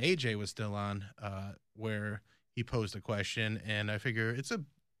when AJ was still on where he posed a question, and I figure it's a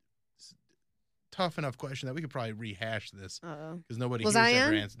tough enough question that we could probably rehash this because nobody Was hears I that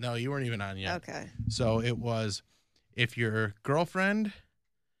on? rant. No, you weren't even on yet. Okay. So it was if your girlfriend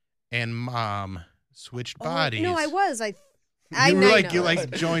and mom switched bodies. No, I was. You know.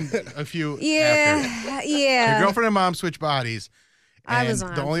 joined a few after. Yeah, Your yeah. girlfriend and mom switch bodies. I And was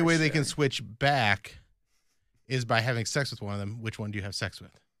on the only for way they can sure. switch back is by having sex with one of them. Which one do you have sex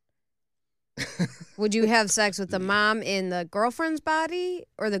with? Would you have sex with the mom in the girlfriend's body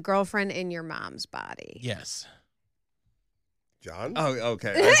or the girlfriend in your mom's body? Yes. John? Oh,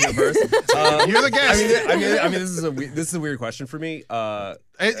 okay. I go first. You're the guest. I mean, this is a weird question for me.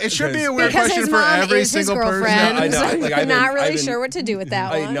 It should be a weird Because question his for mom every is his single person. girlfriend. I know, so like, I'm not I really haven't- sure what to do with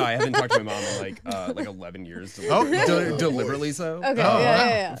that one. No, I haven't talked to my mom in like 11 years. Oh, Deliberately so. Okay, Oh, wow.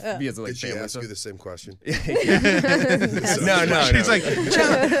 yeah. Because of like Did she family ask stuff. you the same question? No. She's like,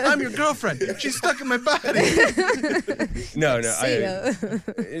 John, I'm your girlfriend. She's stuck in my body. no. See ya.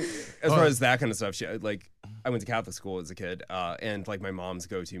 As far as that kind of stuff, I went to Catholic school as a kid, and like my mom's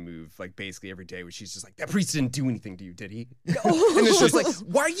go-to move, like basically every day, was she's just like, "That priest didn't do anything to you, did he?" And it's just like,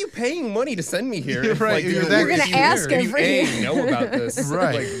 why are you paying money to send me here? You're if, right, like, you're you're that You're gonna ask if you every- know about this,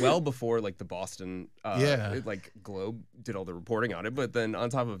 Right. Like well before like the Boston, Yeah. like Globe did all the reporting on it. But then on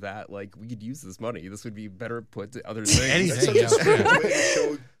top of that, like we could use this money. This would be better put to other things. That's Anything. such a Yeah. strange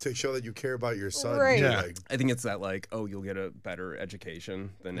way to show that you care about your son. Right. Yeah. Like, I think it's that like, oh, you'll get a better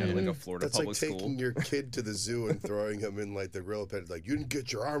education than at like a Florida that's like public taking school. your kid to the zoo and throwing him in like the gorilla pit. Like, you didn't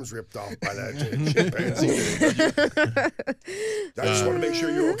get your arms ripped off by that chimpanzee. I just want to make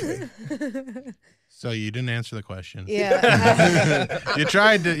sure you're okay. So you didn't answer the question. Yeah. You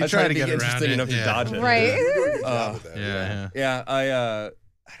tried to. I tried to get be around interested it. enough to Yeah. dodge it. Right. You're doing a good job with that. Yeah. Yeah, I don't know,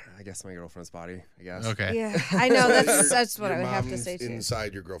 I guess my girlfriend's body, I guess. Okay. Yeah, I know. That's what Your I would have to mom's say too.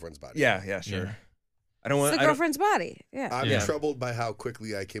 inside your girlfriend's body. Yeah, sure. Yeah. I don't It's want the girlfriend's body. Yeah. I'm Yeah. troubled by how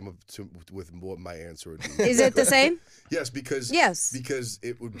quickly I came up with what my answer would be. Is it the same? Yes, because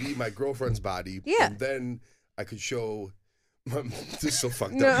it would be my girlfriend's body. Yeah. And then I could show. This is so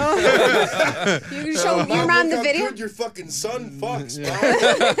fucked No. up. You can show your Mom, mom look the how video. good your fucking son fucks, Mom.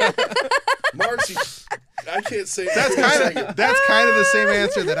 Marcy, I can't say That's kind of the same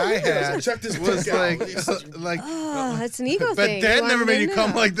answer that I had. Check this Was dick out. like, Oh, that's an ego but thing. Dad You never wanted made to you come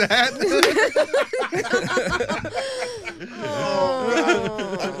know. like that.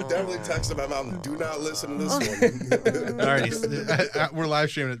 I'm definitely texting my mom. Do not listen to this one. Alrighty, we're live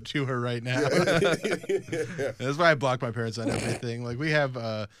streaming it to her right now. That's why I blocked my parents on everything. Like we have,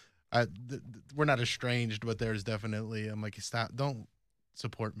 we're not estranged, but there's definitely. I'm like, stop! Don't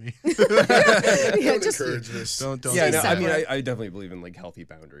support me. Don't just- encourage this. don't. Yeah, Stay no, I mean, separate. I definitely believe in like healthy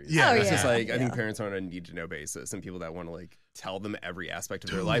boundaries. Yeah. Oh, It's just yeah. like I think Yeah. parents are on a need to know basis, and people that want to like tell them every aspect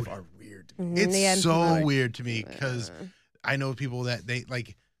of their life are weird. To me. It's Yeah. so Like- weird to me because I know people that they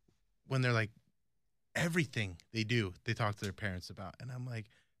like when they're like everything they do, they talk to their parents about, and I'm like,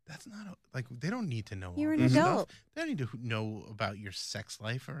 that's not like they don't need to know. You're all an this adult. Stuff. They don't need to know about your sex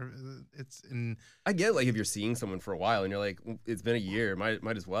life or it's in I get like if you're seeing someone for a while and you're like, well, it's been a year,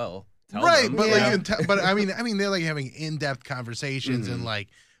 might as well tell right, them. but Yeah. like, but I mean, they're like having in-depth conversations and Mhm.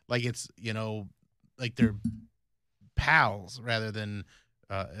 like it's like they're pals rather than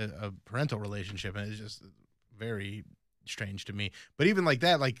a parental relationship, and it's just very strange to me. But even like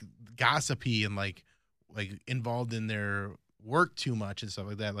that, like gossipy and like involved in their work too much and stuff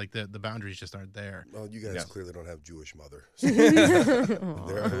like that, like the boundaries just aren't there. Well, you guys Yeah. clearly don't have Jewish mother. Aw.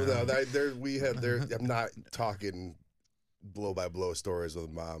 I'm not talking blow by blow stories with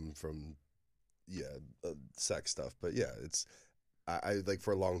mom from sex stuff, but yeah, it's I like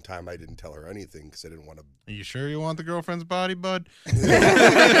for a long time I didn't tell her anything because I didn't want to. Are you sure you want the girlfriend's body, bud?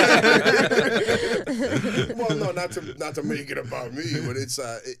 Well, no, not to make it about me, but it's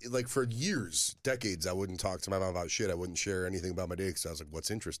like for years, decades, I wouldn't talk to my mom about shit. I wouldn't share anything about my day because I was like,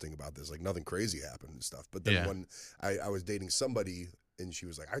 "What's interesting about this? Like nothing crazy happened and stuff." But then Yeah. when I was dating somebody and she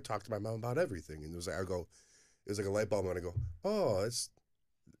was like, I talked to my mom about everything. And it was like, it was like a light bulb, and I go, oh,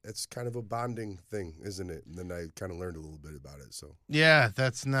 it's kind of a bonding thing, isn't it? And then I kind of learned a little bit about it. So yeah,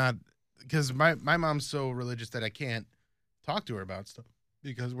 that's not because my mom's so religious that I can't talk to her about stuff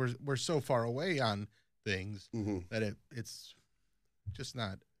because we're so far away on things that it's just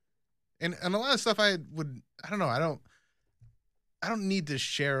not. And a lot of stuff I don't know. I don't need to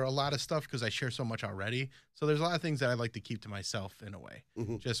share a lot of stuff because I share so much already. So there's a lot of things that I like to keep to myself in a way,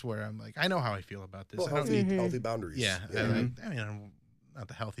 just where I'm like, I know how I feel about this. Well, healthy boundaries. Yeah. I mean, I'm not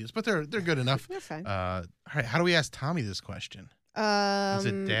the healthiest, but they're good enough. You're fine. All right. How do we ask Tommy this question? Is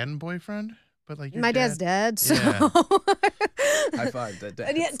it dad and boyfriend? But like my dad's dead, so Yeah. High five, dead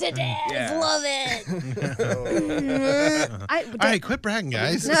dad. yeah, dead dads love it. All right, quit bragging,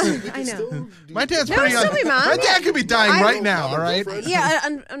 guys. No, I know. My dad's No, pretty. still be mom. My dad could be dying right now. All right. Yeah,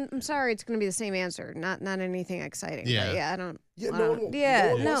 I'm sorry. It's going to be the same answer. Not anything exciting. Yeah. But yeah, I don't. Yeah, I no don't- one, yeah,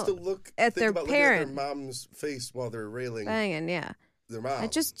 no one wants no. to look At think their about parent. looking at their mom's face while they're railing Banging, yeah. their mom. I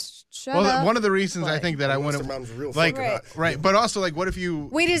just shut Well, up. one of the reasons I But- think that I Unless wouldn't their mom's real like fucking hot. right, but also like, what if you?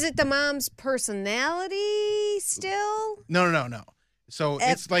 Wait, is it the mom's personality still? No. So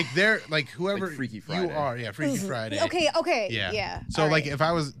it's like they're like whoever Like Freaky you Friday. are. Yeah, Freaky Friday. Okay. Yeah. Yeah. So All like right. if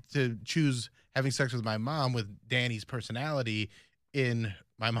I was to choose having sex with my mom with Danny's personality in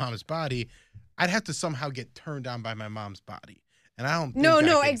my mom's body, I'd have to somehow get turned on by my mom's body. And I don't think I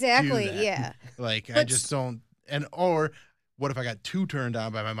No, could exactly. do that. Yeah. Like I But- just don't or what if I got too turned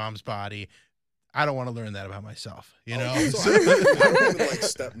on by my mom's body? I don't want to learn that about myself, you know? So I don't even like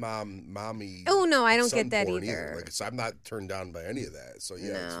stepmom, mommy. Oh no, I don't son get that porn either. Like, so I'm not turned on by any of that. So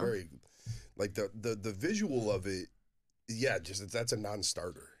yeah, it's No. very like the visual of it. Yeah, that's a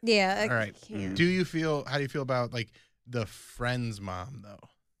non-starter. Yeah. I All right. can't. How do you feel about like the friend's mom though?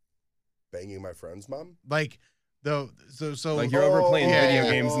 Banging my friend's mom. Like so Like you're over playing yeah, video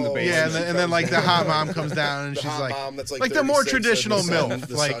yeah. games in the basement. Yeah, and then like the hot mom comes down and The she's hot like mom that's like the more 36 and traditional the son- MILF,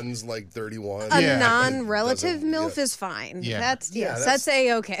 The like- son's like 31. A Yeah. non-relative Doesn't- MILF yeah. is fine. Yeah. That's Yeah, that's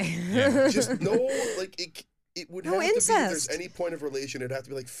a-okay. Yeah. Just no, like it would No have to be if there's incest. any point of relation. It'd have to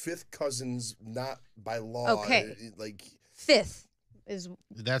be like fifth cousins, not by law. Okay. Like Fifth is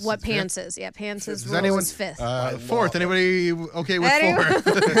that's what fifth? pants is. Yeah, pants is Does rule anyone is fifth. By fourth? law. Anybody okay with Anyone?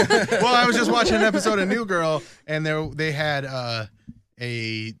 fourth? Well, I was just watching an episode of New Girl, and they had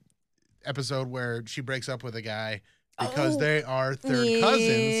a episode where she breaks up with a guy because Oh. they are third cousins,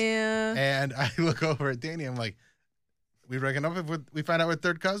 Yeah. and I look over at Danny. I'm like, we breaking up if we find out we're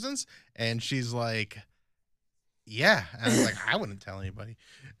third cousins, and she's like, yeah. And I was like, I wouldn't tell anybody.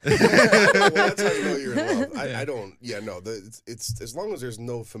 well, that's how you know you're in love. Yeah. I don't. Yeah, no. It's as long as there's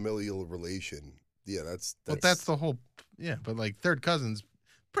no familial relation. Yeah, But that's the whole. Yeah, but like third cousins,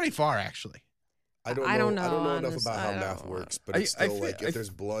 pretty far actually. I don't know. I don't know enough about how math works, but it's I still feel- like if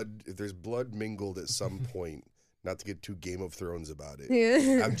there's blood mingled at some point. Not to get too Game of Thrones about it.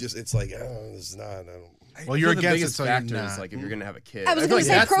 Yeah. I'm just. It's like it's not. I don't. Well, I you're feel the against it, biggest so you're factor not. is like if you're gonna have a kid. I was feel gonna like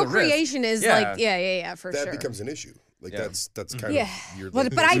say that's the risk. procreation is Yeah. like yeah for That sure. becomes an issue. Like Yeah. that's kind Yeah. of. You're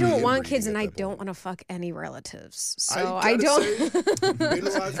But like I don't inbreeding want kids, and at I that don't point. want to fuck any relatives. So I I gotta don't. say, being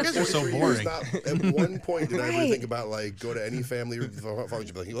alive for You guys are so 43 years, boring. not- at one point did I ever Right. think about like go to any family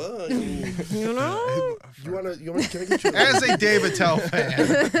function, be like, oh, You know. you want to? Can I get you? As a Dave Attell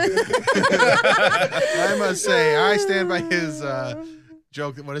fan, I must say I stand by his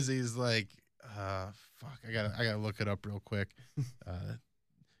joke. What is he? He's like, fuck. I gotta look it up real quick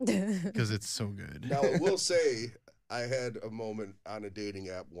because it's so good. Now I will say I had a moment on a dating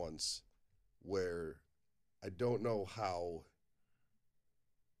app once where I don't know how.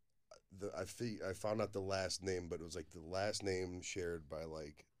 I found out the last name, but it was like the last name shared by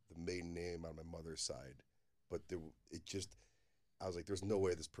like the maiden name on my mother's side, but I was like, there's no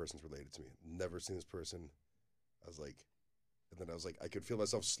way this person's related to me. Never seen this person. I was like, and then I was like, I could feel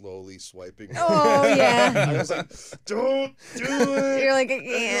myself slowly swiping. Oh, yeah. I was like, don't do it. You're like,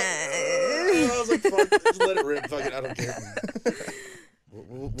 I was like, fuck, just let it rip. Fuck it, I don't care.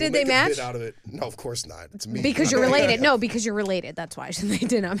 We'll Did make they a match? bit out of it. No, of course not. It's me. because you're related. No, because you're related. That's why they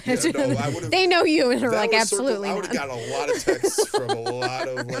did not match. Yeah, no, I would've- They know you and are That like was absolutely I would not. have gotten a lot of texts from a lot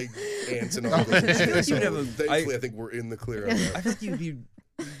of like aunts and uncles. And shit, so You'd have thankfully, I think we're in the clear on that. I feel like you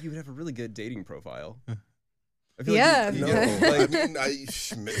would have a really good dating profile. I Yeah. Like you No, get,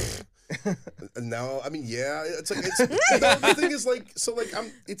 I mean, now, I mean, yeah, it's like the thing is like, so like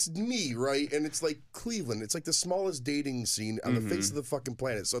it's me, right? And it's like Cleveland. It's like the smallest dating scene on the face of the fucking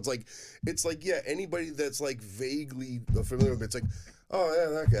planet. So it's like, yeah, anybody that's like vaguely familiar with it, it's like, Oh yeah,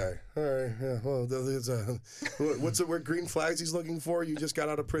 that guy. All right, yeah. Well, what's it? What green flags he's looking for? You just got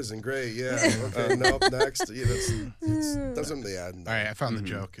out of prison. Great. Yeah. Okay. Nope. Next. Yeah, it doesn't. Yeah. No. All right, I found the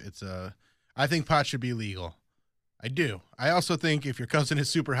joke. It's I think pot should be legal. I do. I also think if your cousin is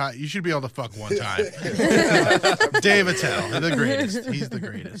super hot, you should be able to fuck one time. Dave Attell, the greatest. He's the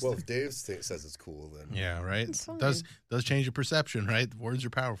greatest. Well, if Dave says it's cool, then yeah, right. Does change your perception, right? Words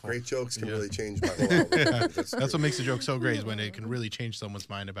are powerful. Great jokes can really change my whole outlook. Yeah. That's what makes a joke so great is when it can really change someone's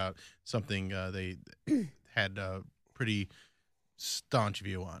mind about something they had a pretty staunch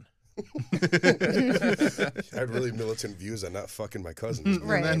view on. I had really militant views on not fucking my cousins.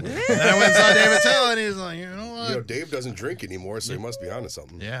 Right. And then I went and saw Dave Attell, and he's like, you know what? You know, Dave doesn't drink anymore, so he must be onto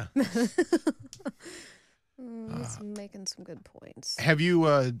something. Yeah. He's making some good points. Have you,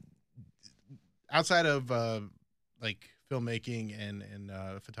 outside of like filmmaking and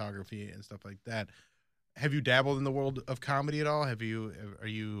photography and stuff like that, have you dabbled in the world of comedy at all? Are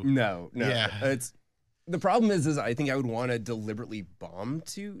you? No. Yeah. It's the problem is I think I would want to deliberately bomb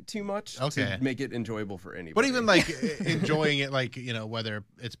too much to make it enjoyable for anybody. But even like enjoying it, like, you know, whether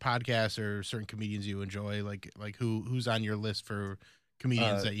it's podcasts or certain comedians you enjoy, like who's on your list for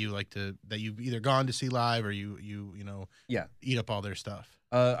comedians that you like that you've either gone to see live or you know eat up all their stuff.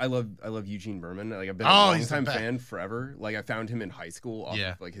 I love Eugene Berman. Like I've been a long time fan forever. Like I found him in high school off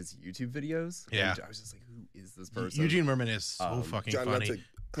of like his YouTube videos. Yeah. And I was just like, who is this person? Eugene Berman is so fucking John, funny.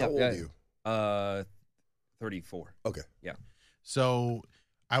 how old are you? 34. Okay. Yeah. So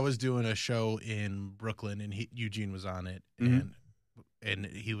I was doing a show in Brooklyn and Eugene was on it and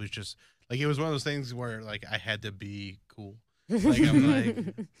he was just like, it was one of those things where like I had to be cool. Like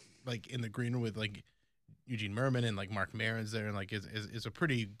I'm like in the green room with like Eugene Berman and like Mark Maron's there and like it's a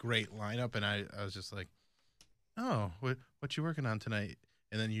pretty great lineup and I was just like, oh, what you working on tonight?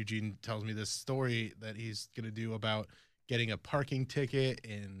 And then Eugene tells me this story that he's gonna do about getting a parking ticket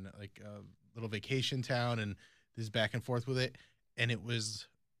in like a little vacation town and this back and forth with it, and it was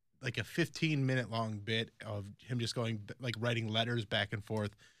like a 15-minute long bit of him just going like writing letters back and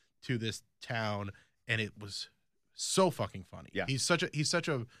forth to this town, and it was so fucking funny. Yeah, he's such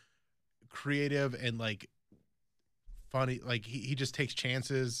a creative and like funny, like he just takes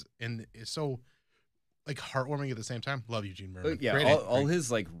chances and is so like heartwarming at the same time. Love Eugene Berman. Yeah, all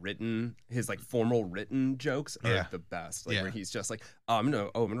his like formal written jokes are the best. Like Yeah. where he's just like, I'm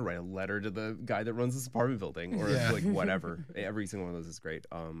gonna write a letter to the guy that runs this apartment building, or like whatever. Every single one of those is great.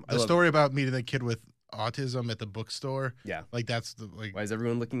 The story about meeting the kid with autism at the bookstore. Yeah, like that's the like. Why is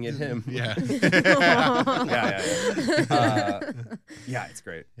everyone looking at him? Yeah, yeah, it's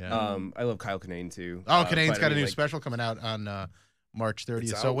great. Yeah. I love Kyle Kinane too. Oh, Kinane's got a new like, special coming out on March 30th.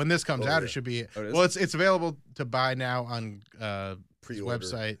 It's So out? when this comes out, yeah. it should be. Oh, it is? Well, it's available to buy now on his Pre-order.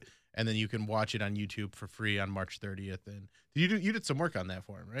 website, and then you can watch it on YouTube for free on March 30th. And you did some work on that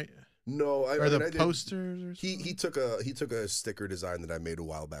for him, right? No, I Or mean, the I did- posters? Or He took a sticker design that I made a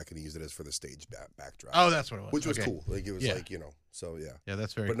while back and he used it as for the stage backdrop. Oh, that's what it was. which was Okay. cool. Like it was like, you know, so yeah. Yeah,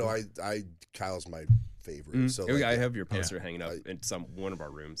 that's very. But cool. no, I Kyle's my favorite. Mm-hmm. So I like, have your poster hanging up in one of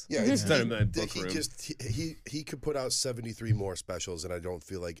our rooms. yeah, it's Instead of a book he room. just he could put out 73 more specials, and I don't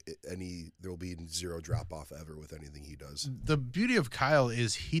feel like there will be zero drop off ever with anything he does. The beauty of Kyle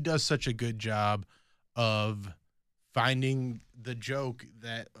is he does such a good job of finding the joke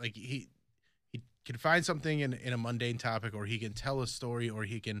that like he can find something in a mundane topic, or he can tell a story, or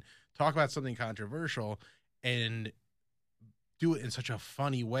he can talk about something controversial and do it in such a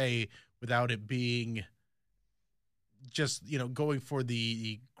funny way without it being just, you know, going for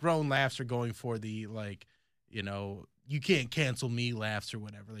the grown laughs or going for the, like, you know, you can't cancel me laughs or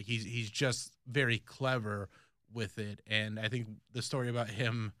whatever. Like he's just very clever with it. And I think the story about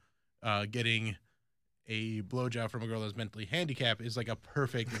him getting a blowjob from a girl that's mentally handicapped is like a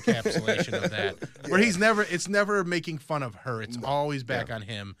perfect encapsulation of that. Where it's never making fun of her. It's always back on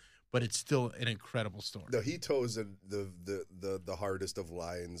him, but it's still an incredible story. No, he toes the hardest of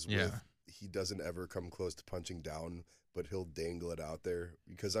lines. With he doesn't ever come close to punching down, but he'll dangle it out there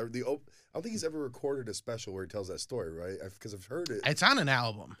because I don't think he's ever recorded a special where he tells that story, right? Because I've heard it. It's on an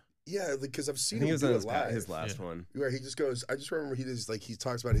album. Yeah, because I've I seen think him it was do on it live. his last one. Where he just goes, I just remember he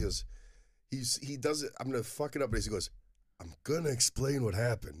talks about it, he goes, he does it, I'm gonna fuck it up, but he goes, I'm gonna explain what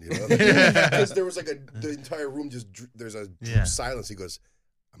happened, you know? Because there was like the entire room there's a silence. He goes,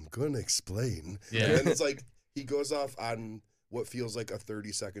 I'm gonna explain. Yeah. And then it's like he goes off on what feels like a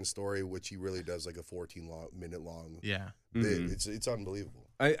 30-second story, which he really does like a 14-minute long Yeah. bit. Mm-hmm. It's unbelievable.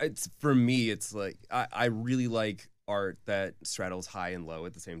 It's for me, it's like I really like art that straddles high and low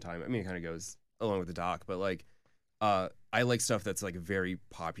at the same time. I mean, it kind of goes along with the doc, but like I like stuff that's like very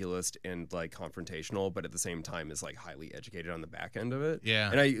populist and like confrontational, but at the same time is like highly educated on the back end of it.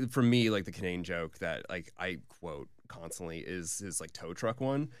 Yeah. And for me, like the Canadian joke that like I quote constantly is his like tow truck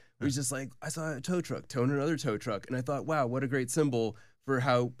one, where he's just like, I saw a tow truck towing another tow truck, and I thought, wow, what a great symbol for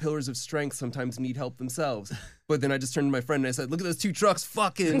how pillars of strength sometimes need help themselves. But then I just turned to my friend and I said, look at those two trucks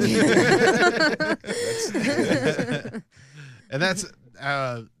fucking. And that's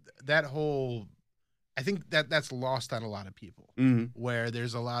that whole, I think that's lost on a lot of people, where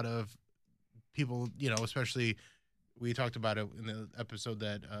there's a lot of people, you know, especially we talked about it in the episode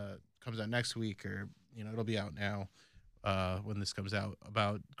that comes out next week, or, you know, it'll be out now when this comes out,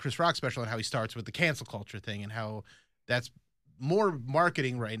 about Chris Rock's special and how he starts with the cancel culture thing and how that's more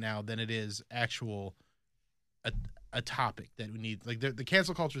marketing right now than it is actual a topic that we need. Like the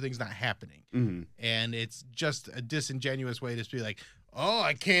cancel culture thing's not happening, and it's just a disingenuous way to just be like, oh,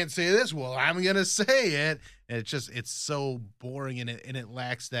 I can't say this, well, I'm gonna say it, and it's so boring, and it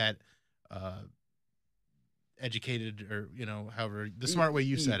lacks that educated, or, you know, however the smart way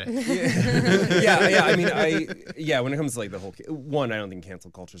you said it. Yeah. I mean, when it comes to like the whole one, I don't think cancel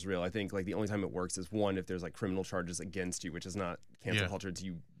culture is real. I think like the only time it works is one, if there's like criminal charges against you, which is not cancel culture. It's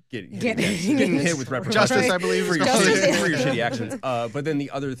you getting hit with repercussions. Justice, I believe, for your shitty actions. But then the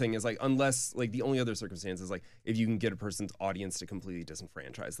other thing is like, unless like the only other circumstance is like if you can get a person's audience to completely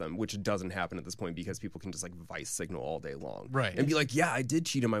disenfranchise them, which doesn't happen at this point because people can just like vice signal all day long, right? And be like, yeah, I did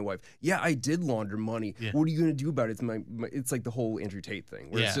cheat on my wife. Yeah, I did launder money. Yeah. What are you gonna do about it? It's like the whole Andrew Tate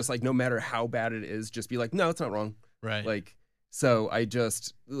thing, where it's just like no matter how bad it is, just be like, no, it's not wrong, right? Like, so I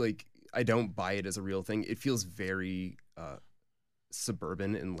just like I don't buy it as a real thing. It feels very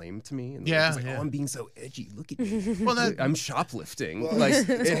suburban and lame to me, and it's like, oh, I'm being so edgy, look at me. Well, I'm shoplifting. Well, like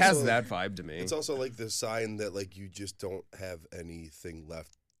it has that vibe to me. It's also like the sign that like you just don't have anything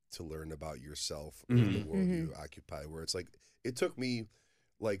left to learn about yourself or the world you occupy, where it's like it took me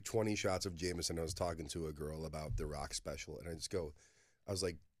like 20 shots of Jameson. I was talking to a girl about the Rock special, and I was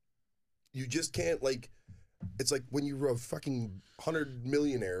like, you just can't, like, it's like when you're a fucking 100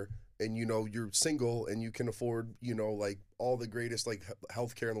 millionaire and, you know, you're single and you can afford, you know, like all the greatest like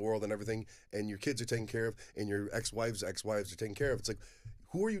healthcare in the world and everything, and your kids are taken care of and your ex-wives are taken care of. It's like,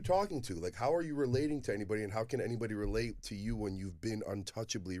 who are you talking to? Like, how are you relating to anybody, and how can anybody relate to you when you've been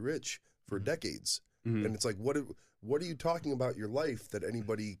untouchably rich for decades? And it's like, what are you talking about your life that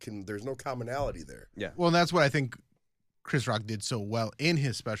anybody can, there's no commonality there. Yeah. Well, and that's what I think Chris Rock did so well in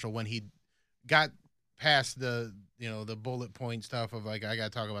his special, when he got past the, you know, the bullet point stuff of like, I got to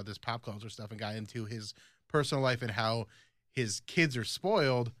talk about this pop culture stuff, and got into his personal life and how his kids are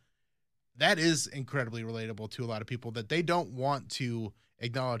spoiled. That is incredibly relatable to a lot of people, that they don't want to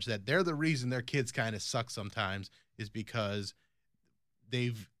acknowledge that they're the reason their kids kind of suck sometimes, is because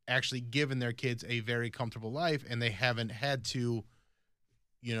they've actually given their kids a very comfortable life, and they haven't had to,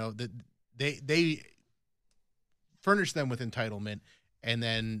 you know, that they furnish them with entitlement and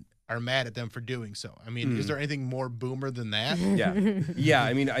then are mad at them for doing so. I mean, is there anything more boomer than that? Yeah.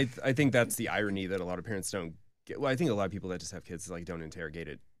 I mean, I think that's the irony that a lot of parents don't get. Well, I think a lot of people that just have kids like don't interrogate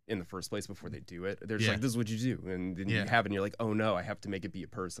it in the first place before they do it. They're just like, this is what you do, and then you have it, and you're like, oh no, I have to make it be a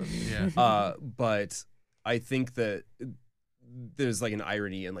person. But I think that there's like an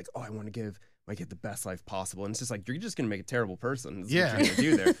irony in like, oh, I want to give my kid the best life possible, and it's just like, you're just gonna make a terrible person. That's what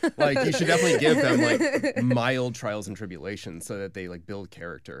you're gonna do there. Like, you should definitely give them like mild trials and tribulations so that they like build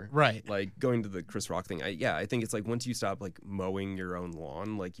character. Right. Like going to the Chris Rock thing, I think it's like once you stop like mowing your own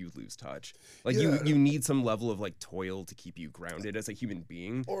lawn, like you lose touch. Like you need some level of like toil to keep you grounded as a human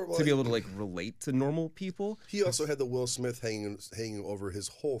being, or like, to be able to like relate to normal people. He also had the Will Smith hanging over his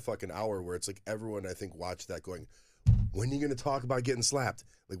whole fucking hour, where it's like everyone I think watched that going, when are you going to talk about getting slapped?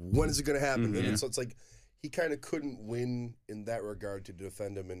 Like, when is it going to happen? And so it's like he kind of couldn't win in that regard to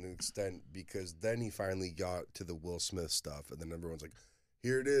defend him in an extent, because then he finally got to the Will Smith stuff, and then everyone's like,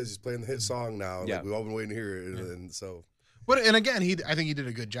 here it is. He's playing the hit song now. Like, we've all been waiting to hear it. And so... But, and again, I think he did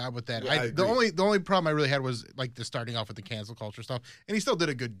a good job with that. Yeah, the only problem I really had was like the starting off with the cancel culture stuff, and he still did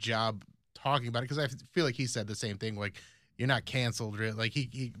a good job talking about it, because I feel like he said the same thing, like, you're not canceled, like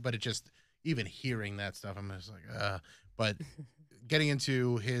but it just, even hearing that stuff, I'm just like, But getting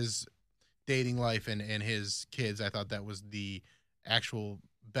into his dating life and his kids, I thought that was the actual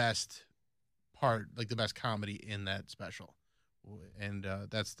best part, like the best comedy in that special. And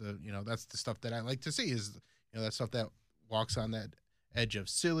that's the stuff that I like to see, is, you know, that stuff that walks on that edge of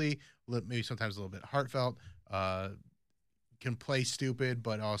silly, maybe sometimes a little bit heartfelt, can play stupid,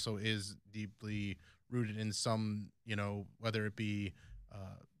 but also is deeply rooted in some, you know, whether it be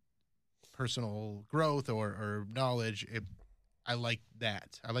personal growth or knowledge. I like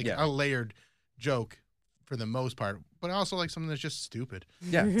that. I like a layered joke for the most part, but I also like something that's just stupid.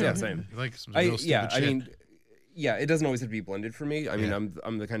 Yeah, same. Like some real stupid shit. I mean, it doesn't always have to be blended for me. I mean,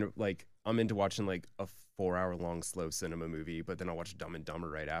 I'm the kind of like I'm into watching like a 4-hour long slow cinema movie, but then I'll watch Dumb and Dumber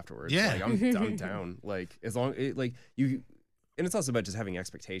right afterwards. Yeah. Like I'm down. Like as long like you. And it's also about just having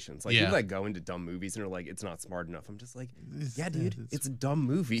expectations. Like people that go into dumb movies and are like, it's not smart enough. I'm just like, yeah, dude, it's a dumb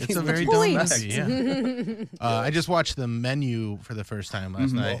movie. It's a very dumb movie. Yeah. I just watched The Menu for the first time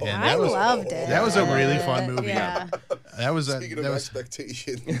last night. And I loved it. That was a really fun movie. Yeah. That was Speaking of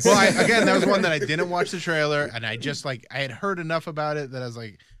expectations. Well, again, that was one that I didn't watch the trailer, and I just I had heard enough about it that I was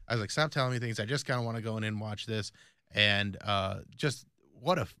like, stop telling me things. I just kind of want to go in and watch this, and just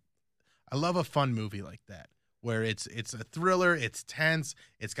I love a fun movie like that, where it's a thriller, it's tense,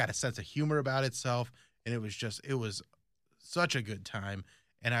 it's got a sense of humor about itself, and it was such a good time.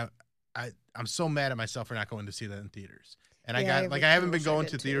 And I'm so mad at myself for not going to see that in theaters. And I haven't been going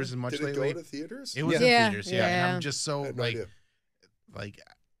to theaters as much lately. Did it go to theaters? It was in theaters, yeah. And I'm just so idea.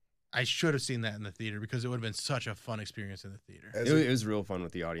 I should have seen that in the theater because it would have been such a fun experience in the theater. It was real fun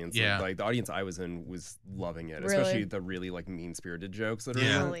with the audience. Yeah. Like the audience I was in was loving it, Really? especially the really like mean-spirited jokes that are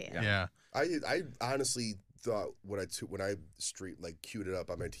Yeah. in it. Yeah. I honestly thought when I queued it up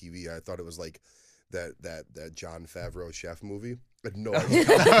on my TV, I thought it was like that Jon Favreau chef movie. But no, so like,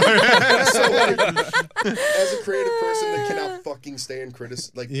 as a creative person that cannot fucking stand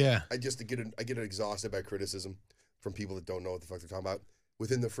criticism, like I get exhausted by criticism from people that don't know what the fuck they're talking about.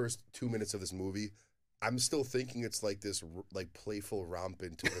 Within the first 2 minutes of this movie, I'm still thinking it's like this like playful romp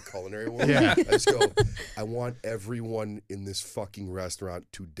into the culinary world. Yeah. I just go, I want everyone in this fucking restaurant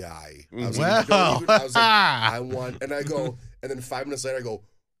to die. I was and I go, and then 5 minutes later I go,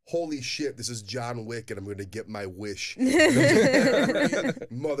 holy shit, this is John Wick, and I'm going to get my wish. Every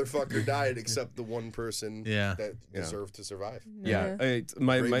motherfucker died except the one person that deserved to survive. Yeah.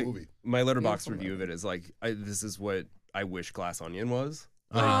 My movie. My Letterboxd review of it is like, this is what I wish Glass Onion was.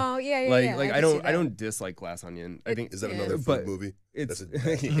 Oh yeah. Like I don't dislike Glass Onion. I think is that another food movie? It's that's a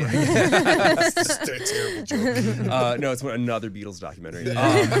terrible joke. No, it's another Beatles documentary. It's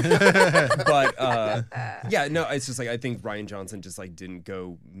just like I think Rian Johnson just like didn't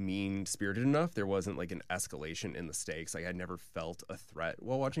go mean-spirited enough. There wasn't like an escalation in the stakes. Like I never felt a threat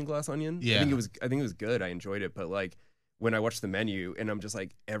while watching Glass Onion. Yeah. I think it was good. I enjoyed it, but like when I watched The Menu, and I'm just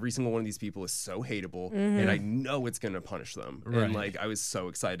like, every single one of these people is so hateable, and I know it's gonna punish them. Right. And like I was so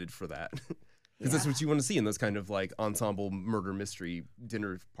excited for that. Because that's what you want to see in those kind of like ensemble murder mystery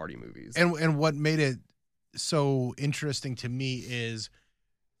dinner party movies. And what made it so interesting to me is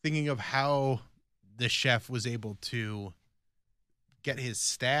thinking of how the chef was able to get his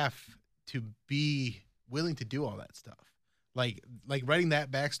staff to be willing to do all that stuff. Like writing that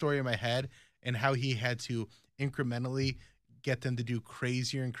backstory in my head and how he had to incrementally get them to do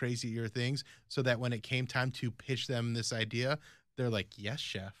crazier and crazier things so that when it came time to pitch them this idea, they're like, yes,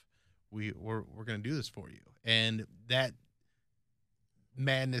 chef. We're going to do this for you. And that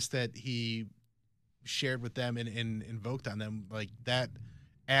madness that he shared with them and invoked on them, like that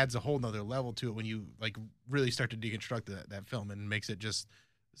adds a whole nother level to it when you like really start to deconstruct that film and makes it just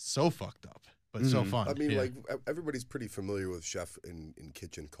so fucked up, but so fun. I mean, like everybody's pretty familiar with chef in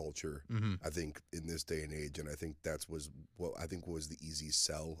kitchen culture, I think, in this day and age. And I think was the easy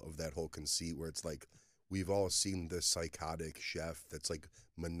sell of that whole conceit where it's like, we've all seen this psychotic chef that's like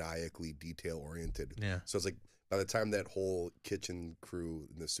maniacally detail oriented. Yeah. So it's like by the time that whole kitchen crew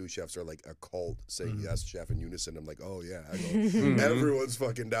and the sous chefs are like a cult saying yes, chef in unison, I'm like, oh yeah, I go, everyone's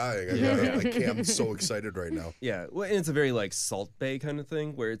fucking dying. I'm so excited right now. Yeah, well, and it's a very like Salt Bae kind of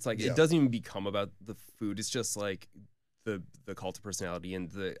thing where it's like it doesn't even become about the food. It's just like the cult of personality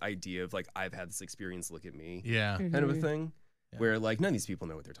and the idea of like I've had this experience. Look at me. Yeah. Kind of a thing. Yeah. Where like none of these people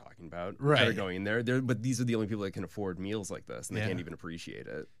know what they're talking about. Right. They're going in there. But these are the only people that can afford meals like this, and they can't even appreciate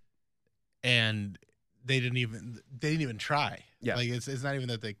it. And they didn't even try. Yeah. Like it's not even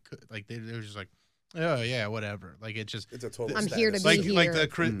that they could. Like they were just like, oh yeah, whatever. Like it's a total. I'm here to be like here. Like the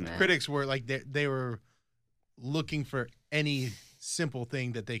critics were like they were looking for any simple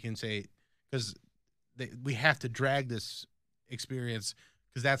thing that they can say because we have to drag this experience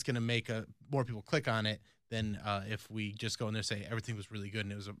because that's going to make more people click on it. Than if we just go in there and say everything was really good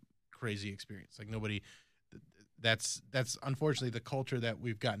and it was a crazy experience. Like nobody, that's unfortunately the culture that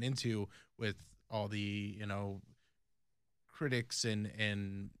we've gotten into with all the critics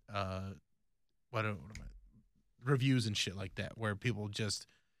and reviews and shit like that, where people just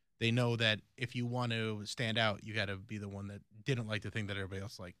they know that if you want to stand out, you got to be the one that didn't like the thing that everybody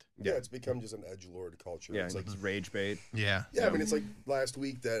else liked. Yeah, it's become just an edgelord culture. Yeah, it's like rage bait. Yeah. I mean, it's like last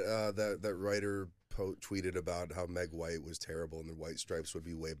week that writer tweeted about how Meg White was terrible and the White Stripes would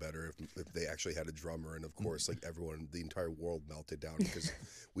be way better if they actually had a drummer. And of course, like everyone, the entire world melted down because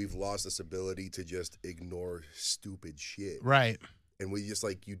we've lost this ability to just ignore stupid shit. Right. And we just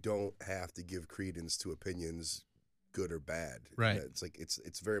like, you don't have to give credence to opinions, good or bad. Right. It's like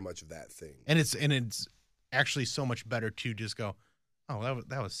it's very much that thing. And it's actually so much better to just go, oh,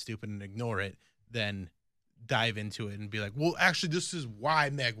 that was stupid, and ignore it, than dive into it and be like, well, actually, this is why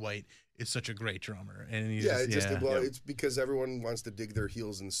Meg White is such a great drummer. And it's because everyone wants to dig their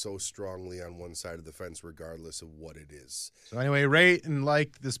heels in so strongly on one side of the fence, regardless of what it is. So anyway, rate and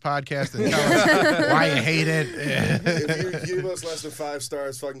like this podcast and tell us why you hate it. If you give us less than 5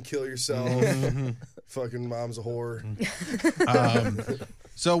 stars, fucking kill yourself. Fucking mom's a whore.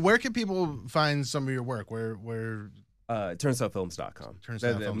 So where can people find some of your work? Where Turnstylefilms.com.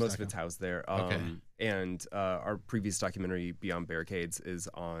 Turnstylefilms.com. Most of it's housed there. And our previous documentary, Beyond Barricades, is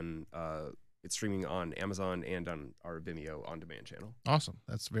on. It's streaming on Amazon and on our Vimeo on-demand channel. Awesome.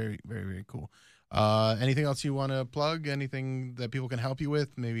 That's very, very, very cool. Anything else you want to plug? Anything that people can help you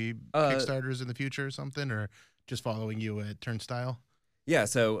with? Maybe Kickstarters in the future or something, or just following you at Turnstile? Yeah.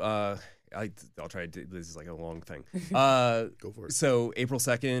 So I'll try to do this. Is like a long thing. Go for it. So April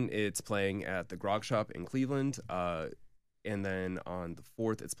 2nd, it's playing at the Grog Shop in Cleveland. And then on the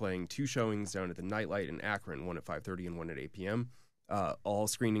 4th, it's playing 2 showings down at the Nightlight in Akron, one at 5:30 and one at 8 p.m. All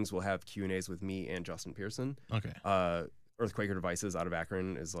screenings will have Q&As with me and Justin Pearson. Okay. Earthquaker Devices out of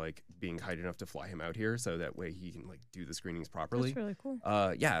Akron is like being kind enough to fly him out here, so that way he can like do the screenings properly. That's really cool.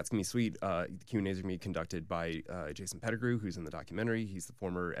 Yeah, it's gonna be sweet. The Q&As are gonna be conducted by Jason Pettigrew, who's in the documentary. He's the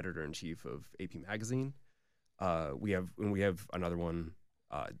former editor-in-chief of AP Magazine. We have another one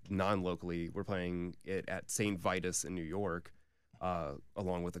non-locally. We're playing it at St. Vitus in New York,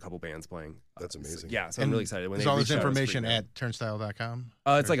 along with a couple bands playing. That's amazing. So I'm really excited. When is all this information at turnstile.com?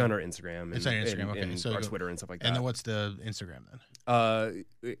 It's like on our Instagram. It's on your Instagram, okay. And So our Twitter and stuff like that. And then what's the Instagram then?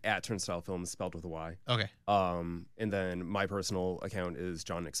 At Turnstile Films, spelled with a Y. Okay. And then my personal account is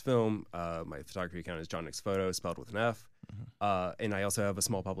Jon Nix Film. My photography account is Jon Nix Photo, spelled with an F. And I also have a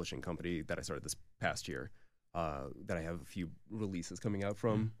small publishing company that I started this past year. That I have a few releases coming out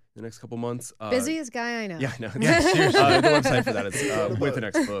from the next couple months. Busiest guy I know. Yeah, no. Yeah, seriously. The website for that is With an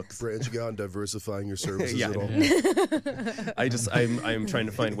X Books. Branching out and diversifying your services Yeah. at all. I'm trying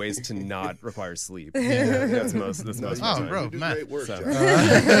to find ways to not require sleep. That's most of the time. Bro, You do Matt. great work, So-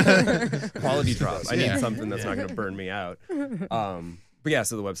 John. Quality drop. I need Yeah. something that's not going to burn me out. But yeah,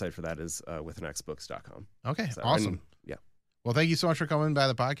 so the website for that is withanxbooks.com. Okay, So, awesome. and, yeah. Well, thank you so much for coming by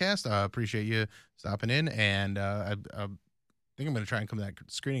the podcast. Appreciate you stopping in. And I think I'm going to try and come to that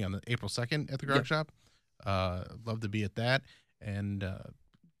screening on the April 2nd at the Grog Shop. Love to be at that. And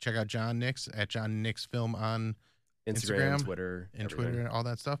check out Jon Nix at Jon Nix Film on Instagram, Twitter, and everything. Twitter and all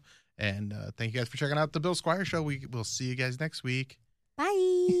that stuff. And thank you guys for checking out the Bill Squire Show. We'll see you guys next week.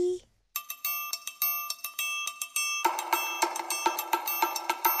 Bye.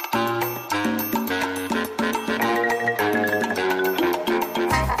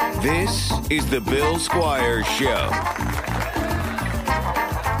 This is the Bill Squire Show.